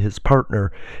Devi, his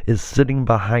partner, is sitting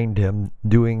behind him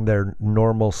doing their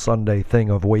normal Sunday thing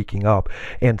of waking up.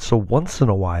 And so once in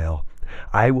a while,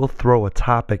 I will throw a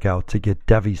topic out to get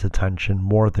Devi's attention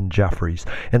more than Jeffrey's.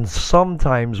 And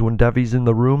sometimes when Devi's in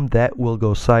the room, that will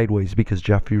go sideways because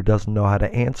Jeffrey doesn't know how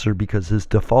to answer because his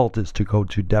default is to go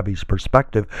to Devi's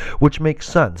perspective, which makes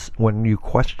sense when you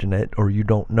question it or you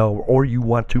don't know or you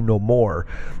want to know more.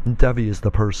 Devi is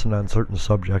the person on certain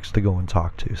subjects to go and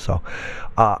talk to. So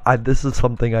this is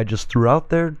something I just threw out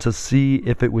there to see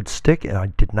if it would stick, and I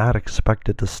did not expect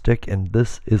it to stick, and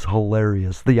this is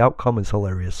hilarious. The outcome is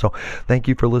hilarious. So thank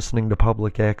you for listening to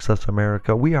Public Access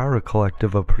America. We are a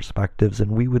collective of perspectives,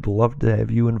 and we would love to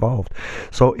have you involved.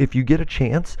 So if you get a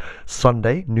chance,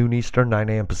 Sunday, noon Eastern, 9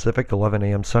 a.m. Pacific, 11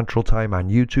 a.m. Central Time on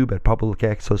YouTube at Public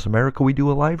Access America, we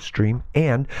do a live stream,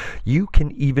 and you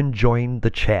can even join the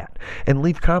chat and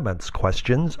leave comments,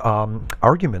 questions,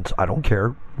 arguments. I don't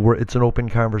care. It's an open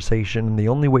conversation, and the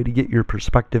only way to get your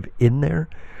perspective in there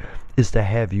is to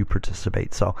have you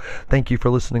participate. So thank you for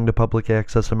listening to Public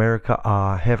Access America.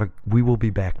 We will be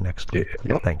back next week.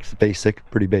 Yep. Thanks. Basic,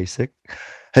 pretty basic.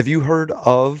 Have you heard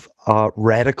of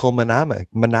radical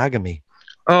monogamy?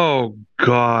 Oh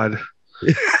God.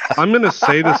 I'm going to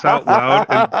say this out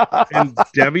loud, and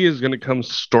Debbie is going to come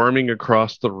storming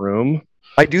across the room.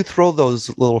 I do throw those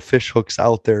little fish hooks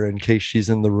out there in case she's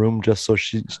in the room, just so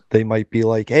they might be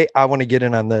like, hey, I want to get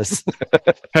in on this.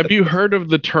 Have you heard of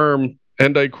the term,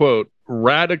 and I quote,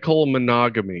 radical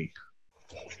monogamy?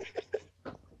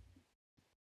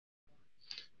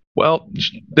 Well,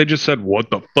 they just said, what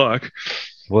the fuck?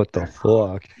 What the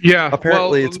fuck? Yeah.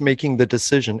 Apparently, it's making the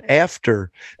decision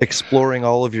after exploring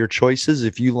all of your choices.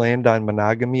 If you land on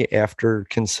monogamy after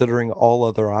considering all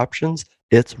other options,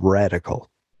 it's radical.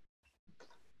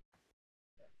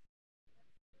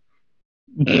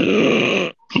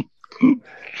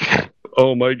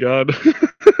 Oh my God.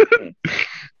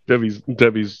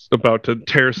 Debbie's about to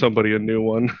tear somebody a new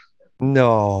one.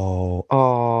 No.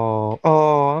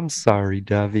 Oh, I'm sorry,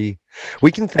 Debbie.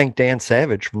 We can thank Dan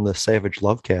Savage from the Savage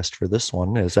Lovecast for this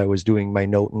one. As I was doing my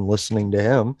note and listening to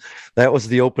him, that was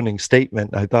the opening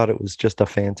statement. I thought it was just a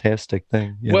fantastic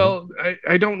thing. Well,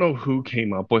 I don't know who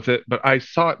came up with it, but I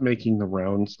saw it making the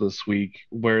rounds this week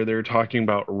where they're talking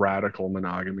about radical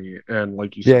monogamy. And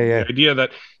like you said, the idea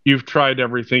that you've tried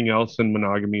everything else and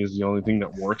monogamy is the only thing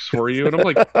that works for you. And I'm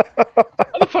like,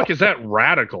 how the fuck is that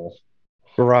radical?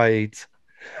 Right.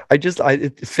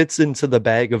 It fits into the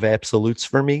bag of absolutes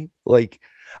for me. Like,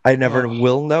 I never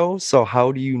will know. So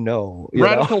how do you know?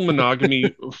 Radical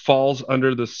monogamy falls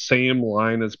under the same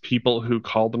line as people who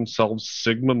call themselves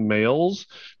Sigma males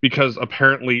because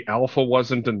apparently alpha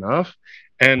wasn't enough.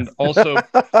 And also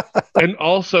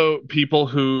people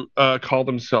who call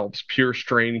themselves pure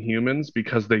strain humans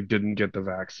because they didn't get the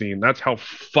vaccine. That's how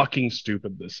fucking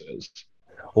stupid this is.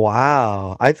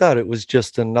 Wow, I thought it was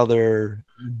just another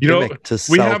gimmick to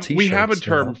sell t-shirts. We have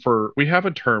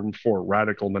a term for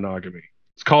radical monogamy.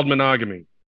 It's called monogamy.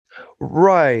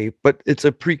 Right, but it's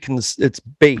it's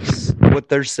base. What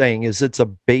they're saying is it's a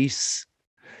base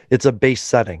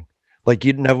setting. Like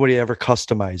nobody ever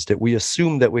customized it. We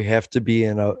assume that we have to be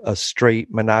in a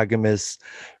straight monogamous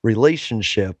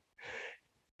relationship,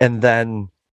 and then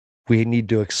we need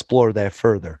to explore that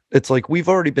further. It's like we've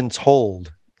already been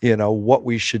told what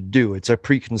we should do. It's a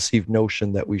preconceived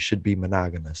notion that we should be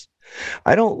monogamous.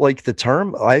 I don't like the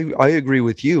term. I agree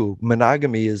with you.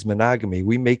 Monogamy is monogamy.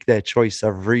 We make that choice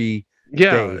every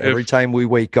day. Every time we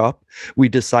wake up, we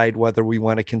decide whether we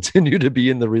want to continue to be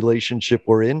in the relationship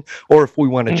we're in, or if we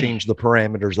want to change the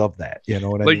parameters of that. You know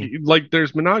what I mean? Like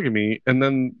there's monogamy, and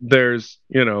then there's,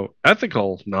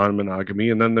 ethical non-monogamy,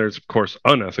 and then there's, of course,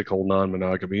 unethical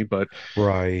non-monogamy, but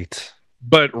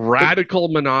radical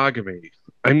monogamy.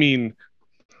 I mean,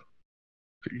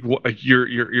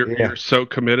 you're so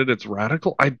committed, it's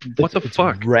radical. What the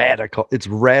fuck? Radical. It's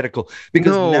radical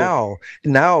because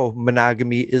now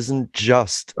monogamy isn't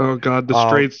just. Oh God,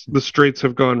 the straights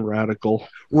have gone radical.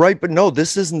 Right, but no,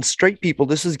 this isn't straight people.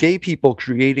 This is gay people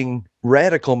creating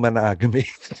radical monogamy.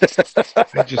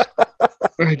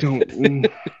 I don't.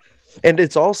 And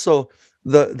it's also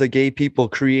the gay people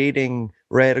creating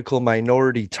radical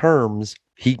minority terms.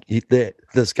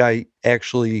 This guy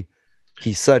actually.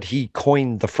 He said he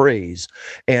coined the phrase,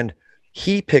 and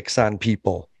he picks on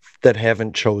people that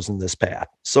haven't chosen this path.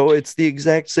 So it's the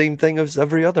exact same thing as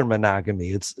every other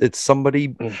monogamy. It's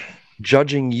somebody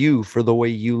judging you for the way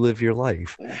you live your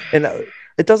life. And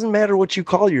it doesn't matter what you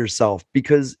call yourself,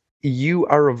 because you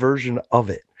are a version of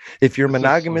it. If you're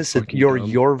monogamous, you're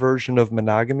your version of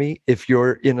monogamy. If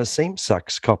you're in a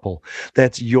same-sex couple,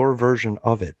 that's your version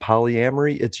of it.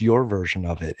 Polyamory, it's your version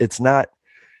of it. It's not.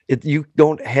 You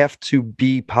don't have to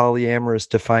be polyamorous,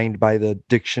 defined by the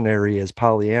dictionary as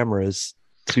polyamorous,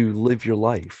 to live your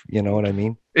life. You know what I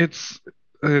mean? It's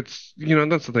that's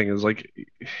the thing is like.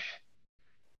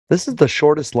 This is the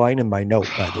shortest line in my note,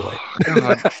 by the way.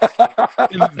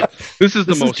 This is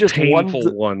the most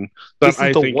painful one. This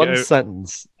is the one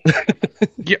sentence.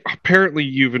 Yeah, apparently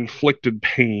you've inflicted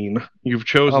pain. You've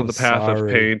chosen the path of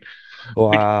pain.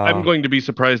 Wow. I'm going to be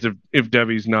surprised if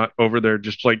Debbie's not over there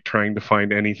just like trying to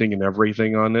find anything and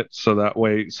everything on it, so that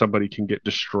way somebody can get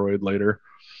destroyed later.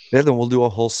 Yeah, then we'll do a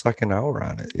whole second hour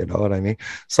on it. You know what I mean?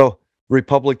 So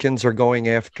Republicans are going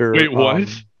after. Wait, what?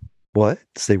 What?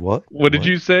 Say what? What did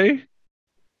you say?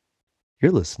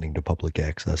 You're listening to Public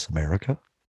Access America.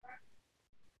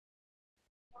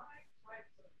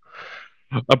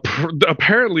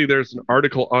 Apparently, there's an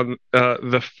article on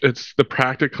the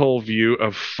practical view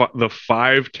of the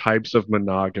 5 types of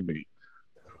monogamy.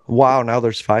 Wow! Now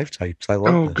there's 5 types. I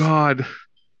love. Oh this. God!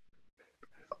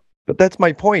 But that's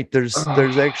my point. There's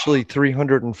actually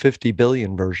 350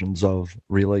 billion versions of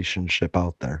relationship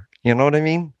out there. You know what I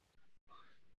mean?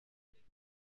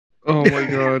 Oh my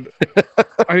God!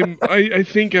 I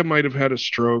think I might have had a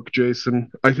stroke,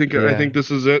 Jason. I think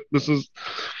this is it.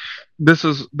 This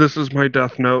is my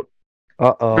death note.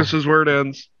 Uh-oh. This is where it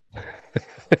ends.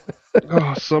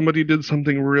 Oh, somebody did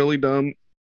something really dumb.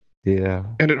 Yeah.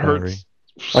 And it hurts.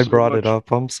 I brought it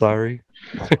up. I'm sorry.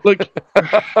 Like,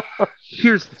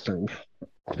 here's the thing.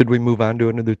 Did we move on to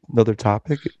another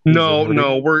topic?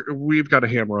 No, we've got a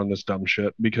hammer on this dumb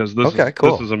shit because this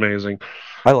is amazing.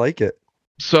 I like it.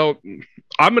 So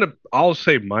I'll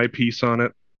say my piece on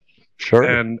it. Sure.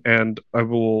 And I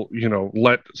will,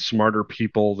 let smarter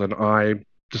people than I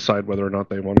decide whether or not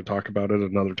they want to talk about it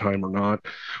another time or not.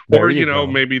 Or,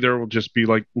 maybe there will just be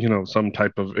like, some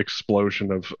type of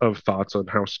explosion of thoughts on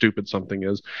how stupid something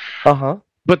is. Uh-huh.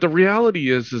 But the reality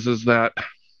is that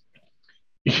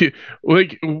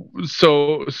like,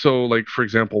 so like, for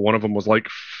example, one of them was like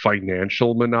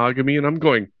financial monogamy, and I'm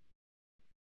going,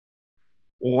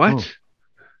 what?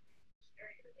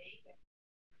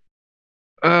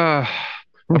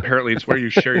 Apparently it's where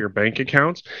you share your bank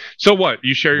accounts. So what?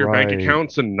 You share your bank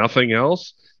accounts and nothing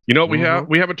else? You know what we have?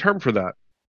 We have a term for that.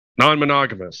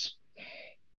 Non-monogamous.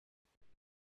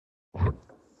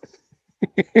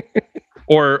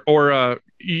 or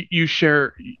you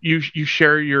share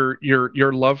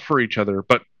your love for each other,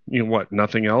 but you know what?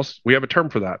 Nothing else. We have a term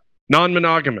for that.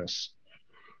 Non-monogamous.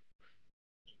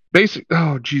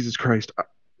 Oh, Jesus Christ.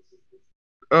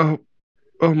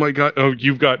 Oh my God! Oh,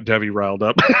 you've got Debbie riled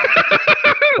up.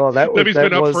 Well, Debbie's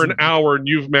been up for an hour, and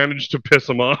you've managed to piss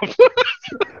him off.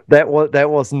 That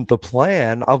wasn't the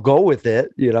plan. I'll go with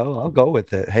it. I'll go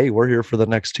with it. Hey, we're here for the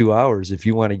next 2 hours. If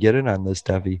you want to get in on this,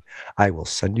 Debbie, I will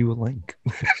send you a link.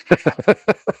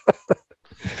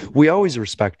 We always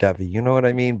respect Debbie, you know what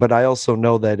I mean? But I also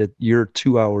know that you're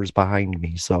 2 hours behind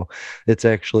me, so it's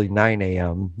actually 9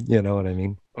 a.m. You know what I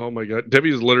mean? Oh my God.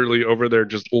 Debbie's literally over there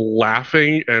just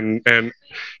laughing and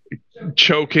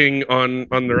choking on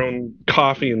their own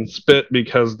coffee and spit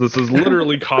because this has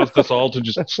literally caused us all to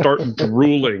just start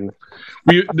drooling.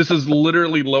 This has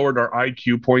literally lowered our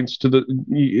IQ points to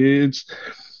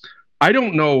I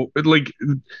don't know, like,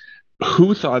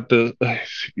 who thought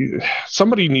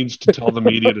somebody needs to tell the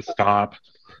media to stop.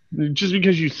 just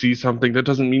because you see something, that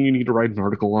doesn't mean you need to write an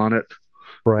article on it.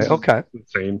 Right. Okay.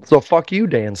 Insane. So fuck you,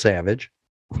 Dan Savage.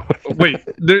 Wait,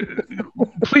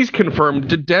 please confirm.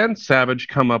 Did Dan Savage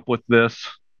come up with this?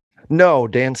 No,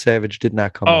 Dan Savage did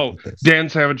not come up with this. Dan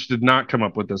Savage did not come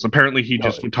up with this. Apparently, he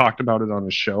just talked about it on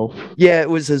his show. Yeah, it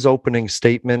was his opening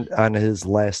statement on his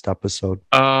last episode.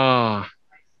 And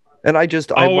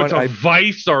it's a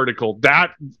Vice article.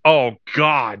 Oh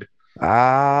God.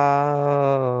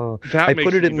 I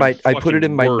put it in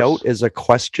my note as a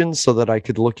question so that I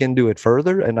could look into it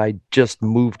further, and I just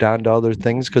moved on to other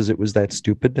things because it was that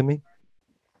stupid to me.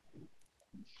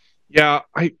 Yeah,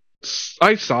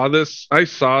 I saw this.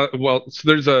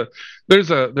 So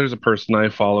there's a person I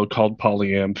follow called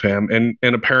PolyAmFam,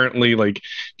 and apparently like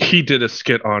he did a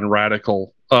skit on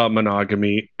radical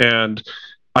monogamy, and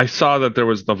I saw that there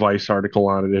was the Vice article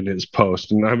on it in his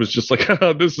post, and I was just like,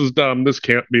 oh, this is dumb. This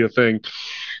can't be a thing.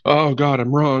 Oh God,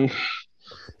 I'm wrong.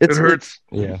 It hurts.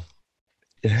 Yeah.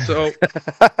 So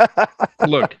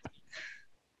look,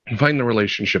 find the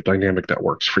relationship dynamic that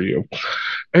works for you,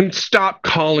 and stop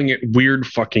calling it weird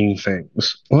fucking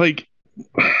things. Like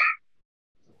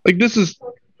this is.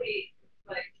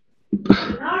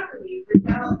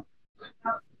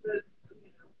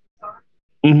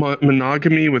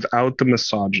 Monogamy without the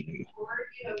misogyny.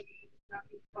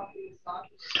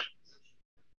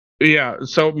 Yeah,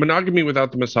 so monogamy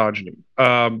without the misogyny.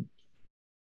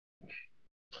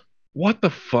 What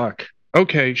the fuck?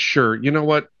 Okay, sure. You know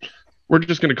what? We're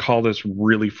just gonna call this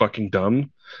really fucking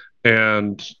dumb,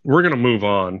 and we're gonna move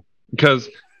on because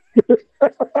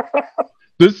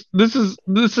this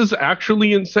is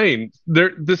actually insane.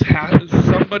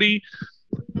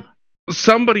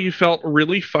 Somebody felt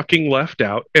really fucking left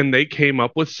out, and they came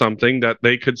up with something that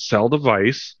they could sell to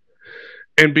Vice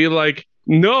and be like,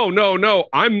 no,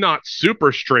 I'm not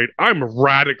super straight. I'm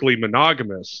radically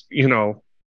monogamous. You know,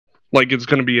 like it's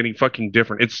going to be any fucking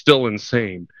different. It's still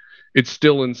insane. It's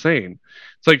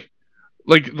like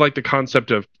the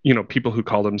concept of, you know, people who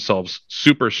call themselves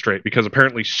super straight because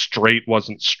apparently straight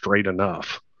wasn't straight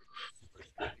enough.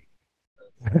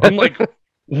 I'm like,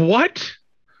 what?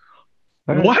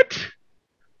 What?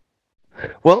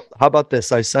 Well, how about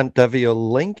this? I sent Devi a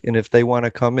link, and if they want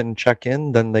to come and check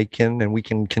in, then they can, and we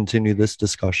can continue this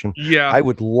discussion. Yeah, I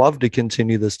would love to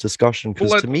continue this discussion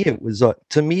because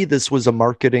to me this was a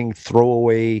marketing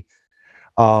throwaway,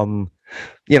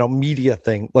 media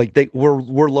thing. Like we're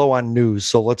low on news,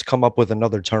 so let's come up with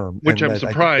another term. Which I'm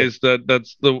surprised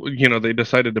that's they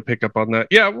decided to pick up on that.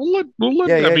 Yeah, we'll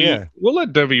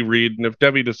let Devi read, and if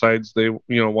Devi decides they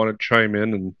want to chime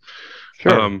in and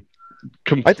sure.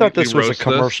 I thought this was a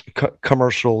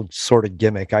commercial sort of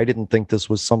gimmick. I didn't think this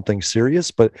was something serious,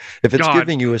 but if it's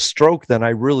giving you a stroke, then I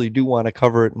really do want to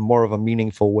cover it in more of a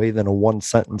meaningful way than a one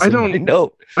sentence. I don't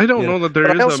know that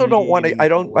there is. I also don't want to. I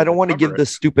don't want to give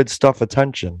this stupid stuff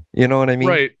attention. You know what I mean?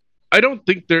 Right. I don't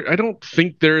think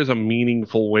there is a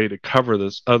meaningful way to cover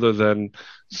this other than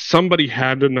somebody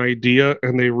had an idea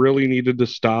and they really needed to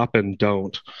stop and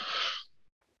don't.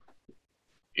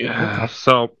 Yeah. Okay.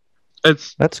 So.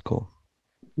 That's cool.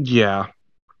 Yeah.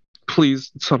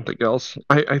 Please, something else.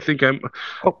 I think I'm.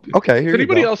 Oh, okay. Does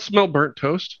anybody else smell burnt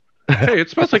toast? Hey,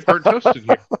 it smells like burnt toast in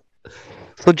here.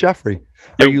 So Jeffrey,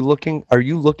 are you looking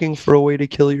for a way to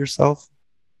kill yourself?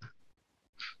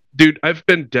 Dude, I've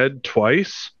been dead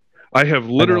twice. I have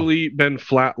literally been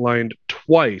flatlined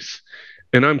twice,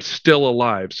 and I'm still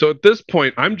alive. So at this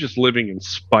point, I'm just living in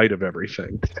spite of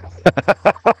everything.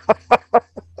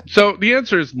 So the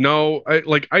answer is no.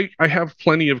 I have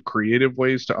plenty of creative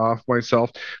ways to off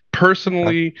myself.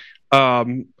 Personally,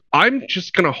 I'm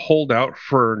just going to hold out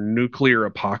for nuclear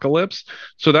apocalypse.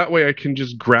 So that way I can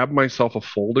just grab myself a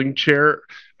folding chair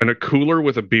and a cooler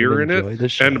with a beer in it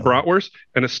and bratwurst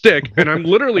and a stick. And I'm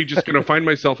literally just going to find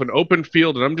myself an open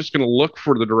field and I'm just going to look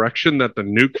for the direction that the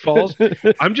nuke falls.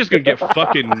 I'm just going to get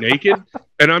fucking naked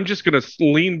and I'm just going to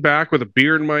lean back with a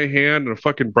beer in my hand and a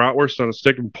fucking bratwurst on a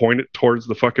stick and point it towards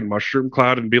the fucking mushroom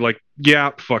cloud and be like, yeah,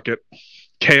 fuck it.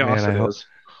 Chaos it is.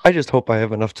 I just hope I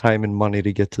have enough time and money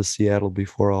to get to Seattle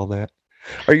before all that.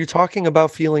 Are you talking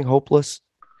about feeling hopeless?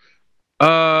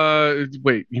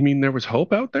 Wait, you mean there was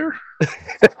hope out there?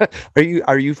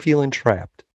 Are you feeling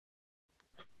trapped?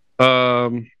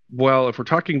 Well, if we're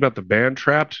talking about the band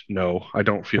Trapped, no, I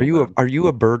don't feel. Are you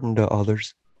a burden to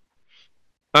others?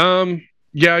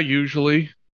 Yeah, usually.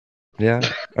 Yeah.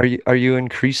 Are you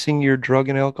increasing your drug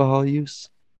and alcohol use?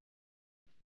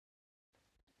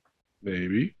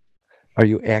 Maybe. Are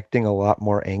you acting a lot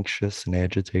more anxious and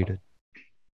agitated?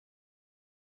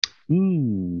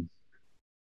 Are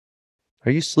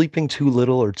you sleeping too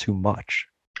little or too much?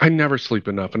 I never sleep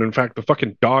enough. And in fact, the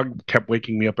fucking dog kept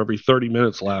waking me up every 30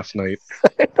 minutes last night.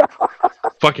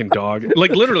 Fucking dog.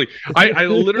 Like, literally, I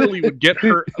literally would get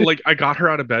her, like, I got her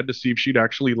out of bed to see if she'd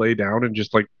actually lay down and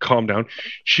just, like, calm down.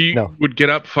 She would get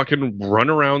up, fucking run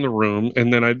around the room,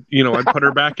 and then I'd put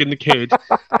her back in the cage,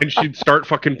 and she'd start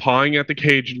fucking pawing at the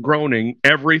cage and groaning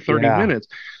every 30 minutes.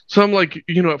 So I'm like,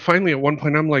 finally at one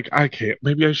point, I'm like, I can't,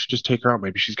 maybe I should just take her out.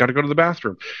 Maybe she's got to go to the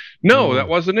bathroom. No, that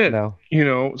wasn't it. No.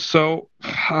 So,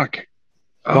 fuck.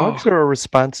 Dogs are a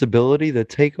responsibility that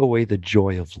take away the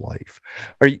joy of life.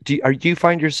 Do you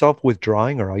find yourself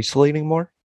withdrawing or isolating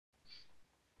more?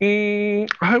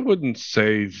 I wouldn't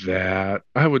say that.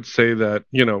 I would say that,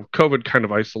 COVID kind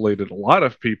of isolated a lot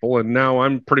of people, and now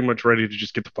I'm pretty much ready to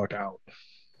just get the fuck out.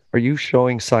 Are you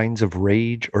showing signs of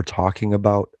rage or talking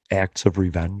about acts of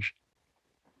revenge?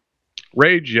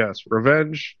 Rage, yes.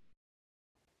 Revenge?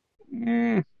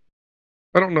 I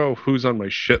don't know who's on my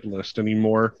shit list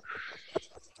anymore.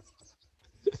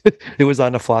 It was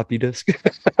on a floppy disk.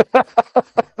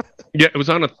 Yeah, it was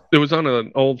on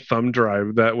an old thumb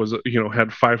drive that was,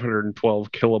 had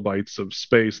 512 kilobytes of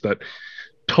space that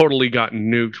totally got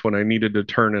nuked when I needed to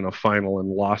turn in a final and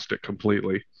lost it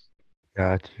completely.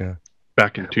 Gotcha.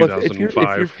 Back in 2005.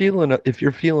 Well, if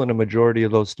you're feeling a majority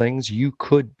of those things, you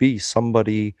could be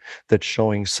somebody that's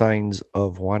showing signs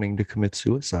of wanting to commit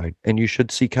suicide, and you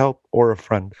should seek help or a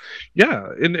friend. Yeah,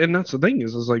 and that's the thing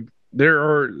is like there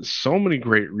are so many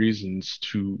great reasons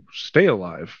to stay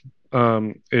alive.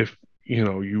 If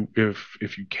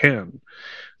you can,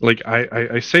 like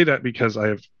I say that because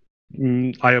I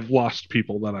have lost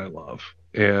people that I love,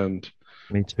 and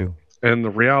me too. And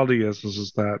the reality is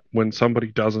that when somebody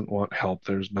doesn't want help,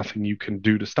 there's nothing you can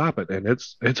do to stop it, and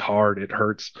it's hard. It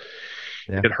hurts.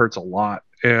 Yeah. It hurts a lot,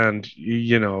 and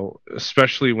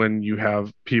especially when you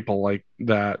have people like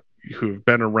that who have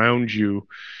been around you,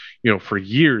 for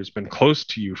years, been close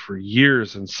to you for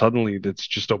years, and suddenly that's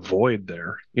just a void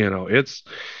there. It's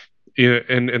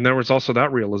and there was also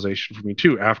that realization for me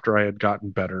too after I had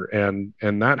gotten better and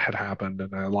that had happened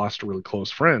and I lost a really close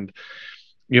friend.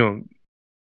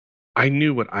 I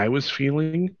knew what I was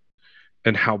feeling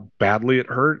and how badly it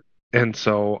hurt, and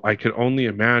so I could only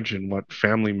imagine what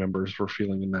family members were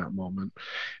feeling in that moment.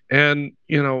 And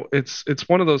it's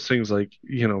one of those things like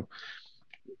you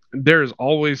can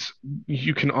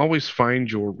always find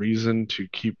your reason to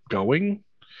keep going.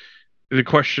 The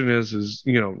question is,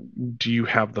 do you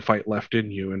have the fight left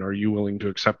in you, and are you willing to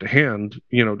accept a hand,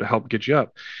 to help get you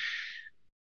up?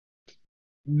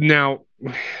 Now,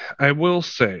 I will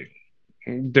say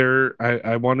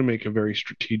I want to make a very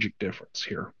strategic difference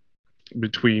here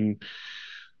between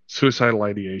suicidal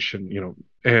ideation,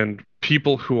 and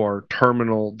people who are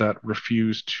terminal that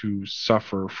refuse to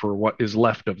suffer for what is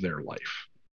left of their life.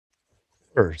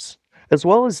 As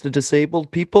well as the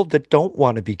disabled people that don't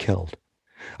want to be killed.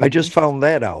 I just found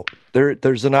that out.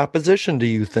 There's an opposition to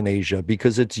euthanasia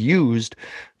because it's used.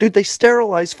 Dude, they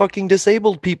sterilize fucking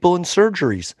disabled people in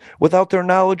surgeries without their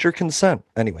knowledge or consent.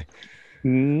 Anyway.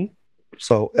 Mm-hmm.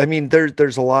 So, I mean,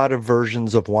 there's a lot of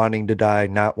versions of wanting to die,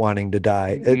 not wanting to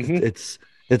die.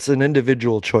 It's an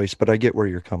individual choice, but I get where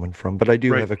you're coming from. But I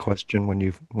do have a question when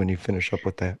you finish up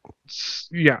with that.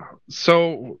 Yeah.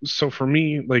 So for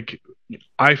me, like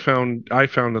I found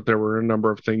that there were a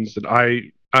number of things that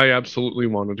I absolutely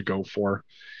wanted to go for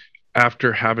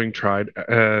after having tried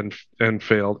and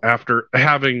failed, after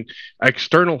having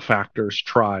external factors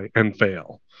try and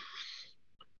fail.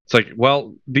 It's like,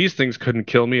 well, these things couldn't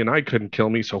kill me and I couldn't kill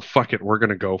me, so fuck it, we're going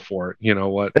to go for it. You know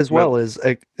what? As well as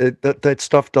that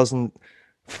stuff doesn't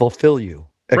fulfill you.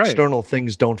 External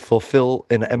things don't fulfill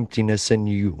an emptiness in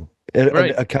you.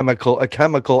 A chemical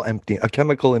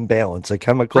imbalance,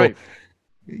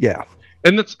 yeah.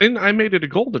 And I made it a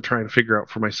goal to try and figure out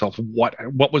for myself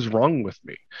what was wrong with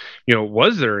me.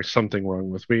 Was there something wrong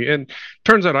with me? And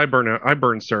turns out I burn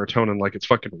serotonin like it's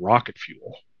fucking rocket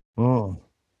fuel. Oh.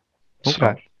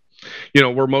 Okay. So,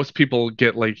 where most people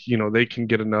get they can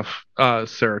get enough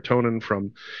serotonin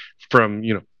from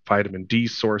vitamin D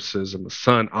sources and the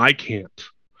sun. I can't.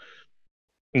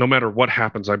 No matter what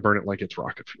happens, I burn it like it's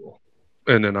rocket fuel,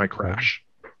 and then I crash.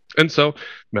 And so,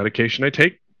 medication I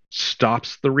take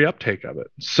stops the reuptake of it.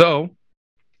 So,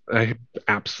 I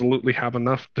absolutely have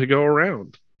enough to go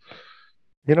around.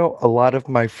 A lot of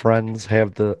my friends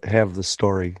have a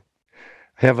story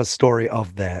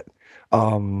of that,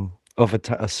 of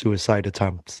a suicide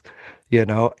attempts,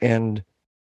 and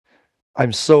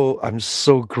I'm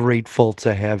so grateful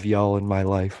to have y'all in my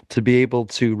life, to be able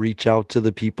to reach out to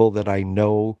the people that I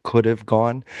know could have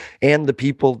gone and the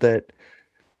people that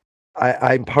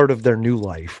I'm part of their new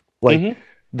life. Like,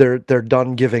 they're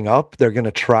done giving up, they're going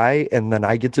to try, and then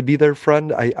I get to be their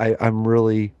friend. I'm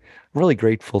really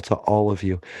grateful to all of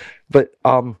you. But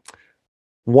one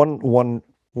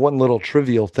little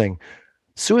trivial thing.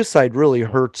 Suicide really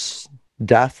hurts.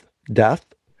 Death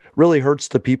really hurts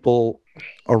the people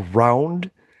around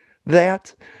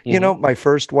that. Mm-hmm. My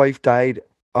first wife died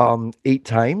 8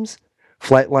 times,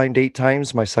 flatlined 8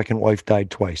 times. My second wife died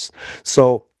twice.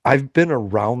 So I've been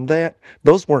around that.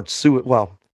 Those weren't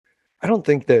well, I don't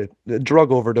think that the drug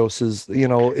overdoses,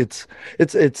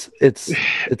 it's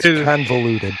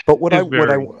convoluted. But what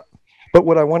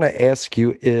I want to ask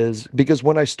you is, because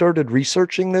when I started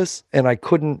researching this and I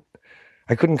couldn't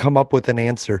come up with an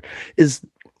answer, is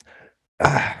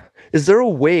there a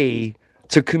way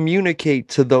to communicate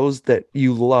to those that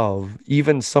you love,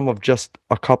 even some of just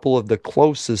a couple of the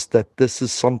closest, that this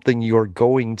is something you're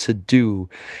going to do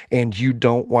and you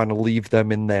don't want to leave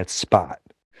them in that spot?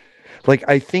 Like,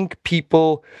 I think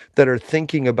people that are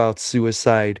thinking about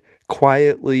suicide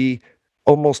quietly,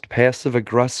 almost passive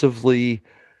aggressively,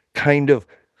 kind of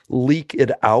leak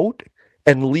it out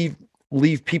and leave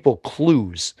people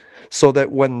clues, so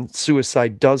that when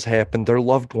suicide does happen, their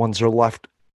loved ones are left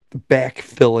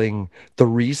backfilling the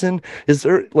reason. Is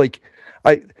there,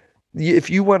 if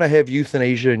you want to have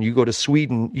euthanasia and you go to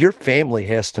Sweden, your family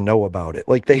has to know about it.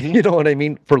 Like, you know what I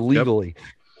mean? For legally. Yep.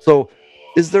 So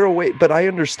is there a way? But I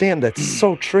understand that's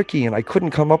so tricky, and I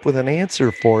couldn't come up with an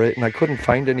answer for it, and I couldn't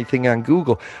find anything on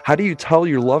Google. How do you tell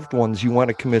your loved ones you want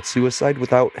to commit suicide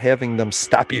without having them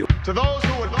stop you? To those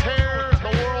who would tear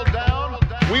the world down,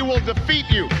 we will defeat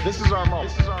you. This is our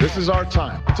moment. This is our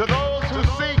time. To those who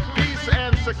seek peace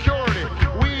and security,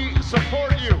 we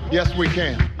support you. Yes, we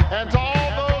can. And to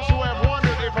all those who have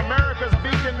wondered if America's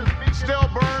beacon still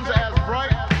burns as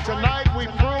bright, tonight we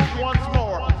prove once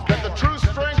more that the true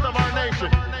strength of our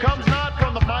nation comes not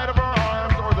from the might of our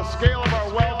arms or the scale of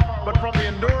our wealth, but from the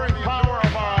enduring power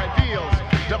of our ideals: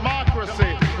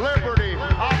 democracy, liberty,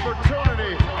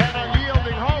 opportunity, and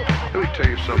unyielding hope. Let me tell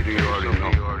you something you already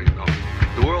know.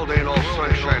 The world ain't all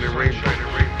sunshine and rainbow.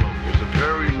 It's a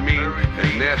very mean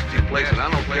and nasty place, and I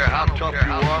don't care how tough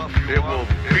you are, it will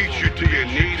beat you to your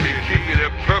knees and keep you there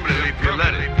permanently if you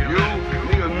let it. You,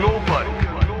 me, or nobody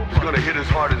is gonna hit as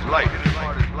hard as life.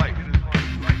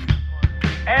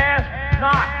 Ask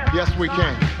not. Yes, we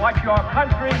can. What your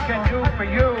country can do for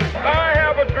you. I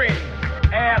have a dream.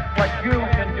 Ask what you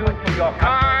can do for your country.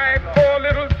 My poor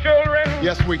little children.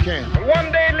 Yes, we can.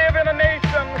 One day live in a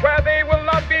nation where they will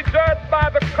not be judged by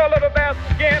the color of their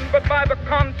skin, but by the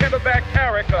content of their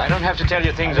character. I don't have to tell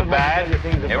you things are bad.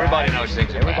 Everybody knows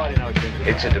things are bad.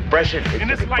 It's a depression. In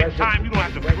this lifetime, you don't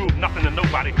have to prove nothing to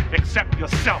nobody except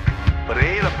yourself. But it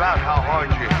ain't about how hard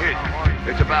you hit.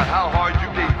 It's about how hard you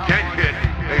can get hit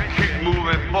and keep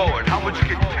moving forward. How much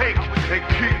you can take and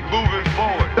keep moving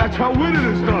forward. That's how winning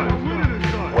is done.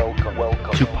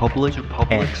 Welcome to Public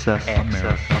Access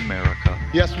America.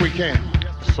 Yes, we can.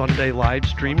 Sunday live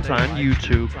streams on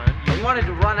YouTube. I wanted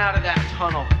to run out of that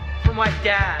tunnel for my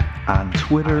dad. On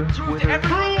Twitter.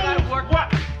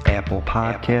 What? Apple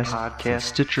Podcasts,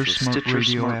 Stitcher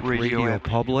Smart Radio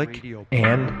Public,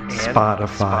 and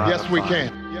Spotify. Yes, we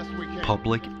can.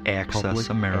 Public Access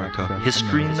America.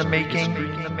 History in the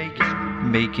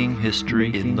making. Making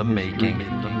history in the making.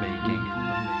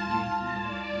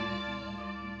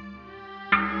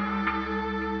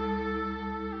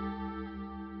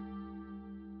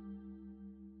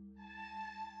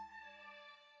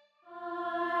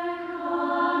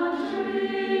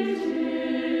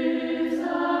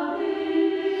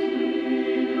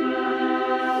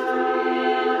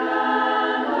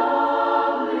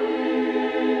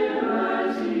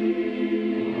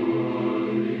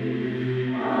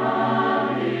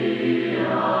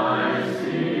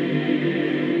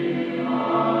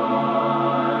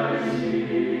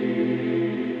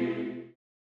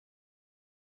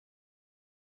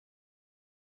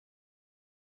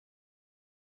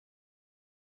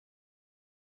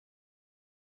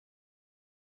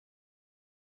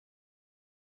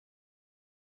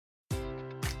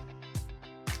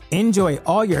 Enjoy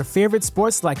all your favorite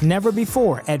sports like never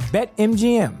before at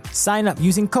BetMGM. Sign up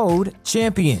using code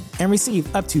CHAMPION and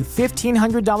receive up to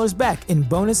 $1,500 back in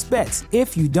bonus bets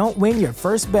if you don't win your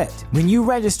first bet. When you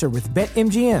register with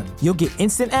BetMGM, you'll get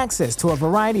instant access to a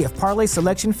variety of parlay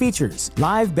selection features,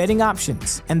 live betting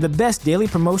options, and the best daily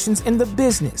promotions in the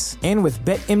business. And with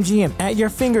BetMGM at your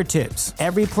fingertips,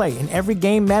 every play and every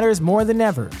game matters more than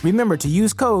ever. Remember to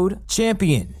use code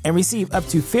CHAMPION and receive up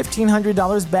to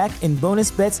 $1,500 back in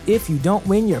bonus bets if you don't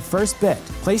win your first bet.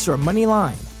 Place your money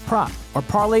line, prop, or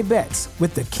parlay bets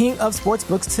with the king of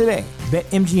sportsbooks today.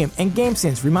 BetMGM and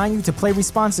GameSense remind you to play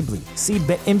responsibly. See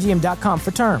BetMGM.com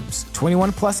for terms.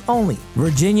 21 plus only.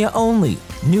 Virginia only.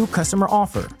 New customer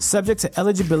offer. Subject to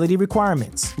eligibility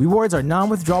requirements. Rewards are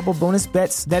non-withdrawable bonus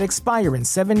bets that expire in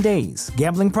 7 days.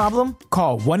 Gambling problem?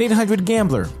 Call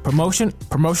 1-800-GAMBLER.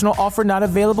 Promotional offer not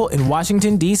available in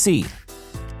Washington, D.C.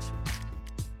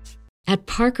 At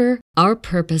Parker, our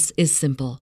purpose is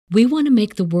simple. We want to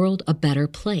make the world a better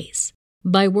place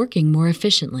by working more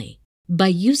efficiently, by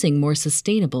using more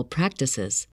sustainable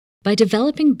practices, by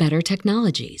developing better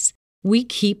technologies. We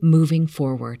keep moving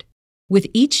forward. With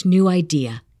each new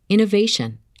idea,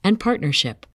 innovation, and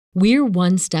partnership, we're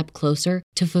one step closer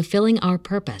to fulfilling our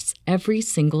purpose every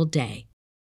single day.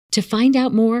 To find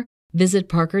out more, visit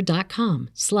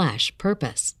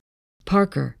parker.com/purpose.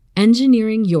 Parker,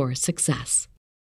 engineering your success.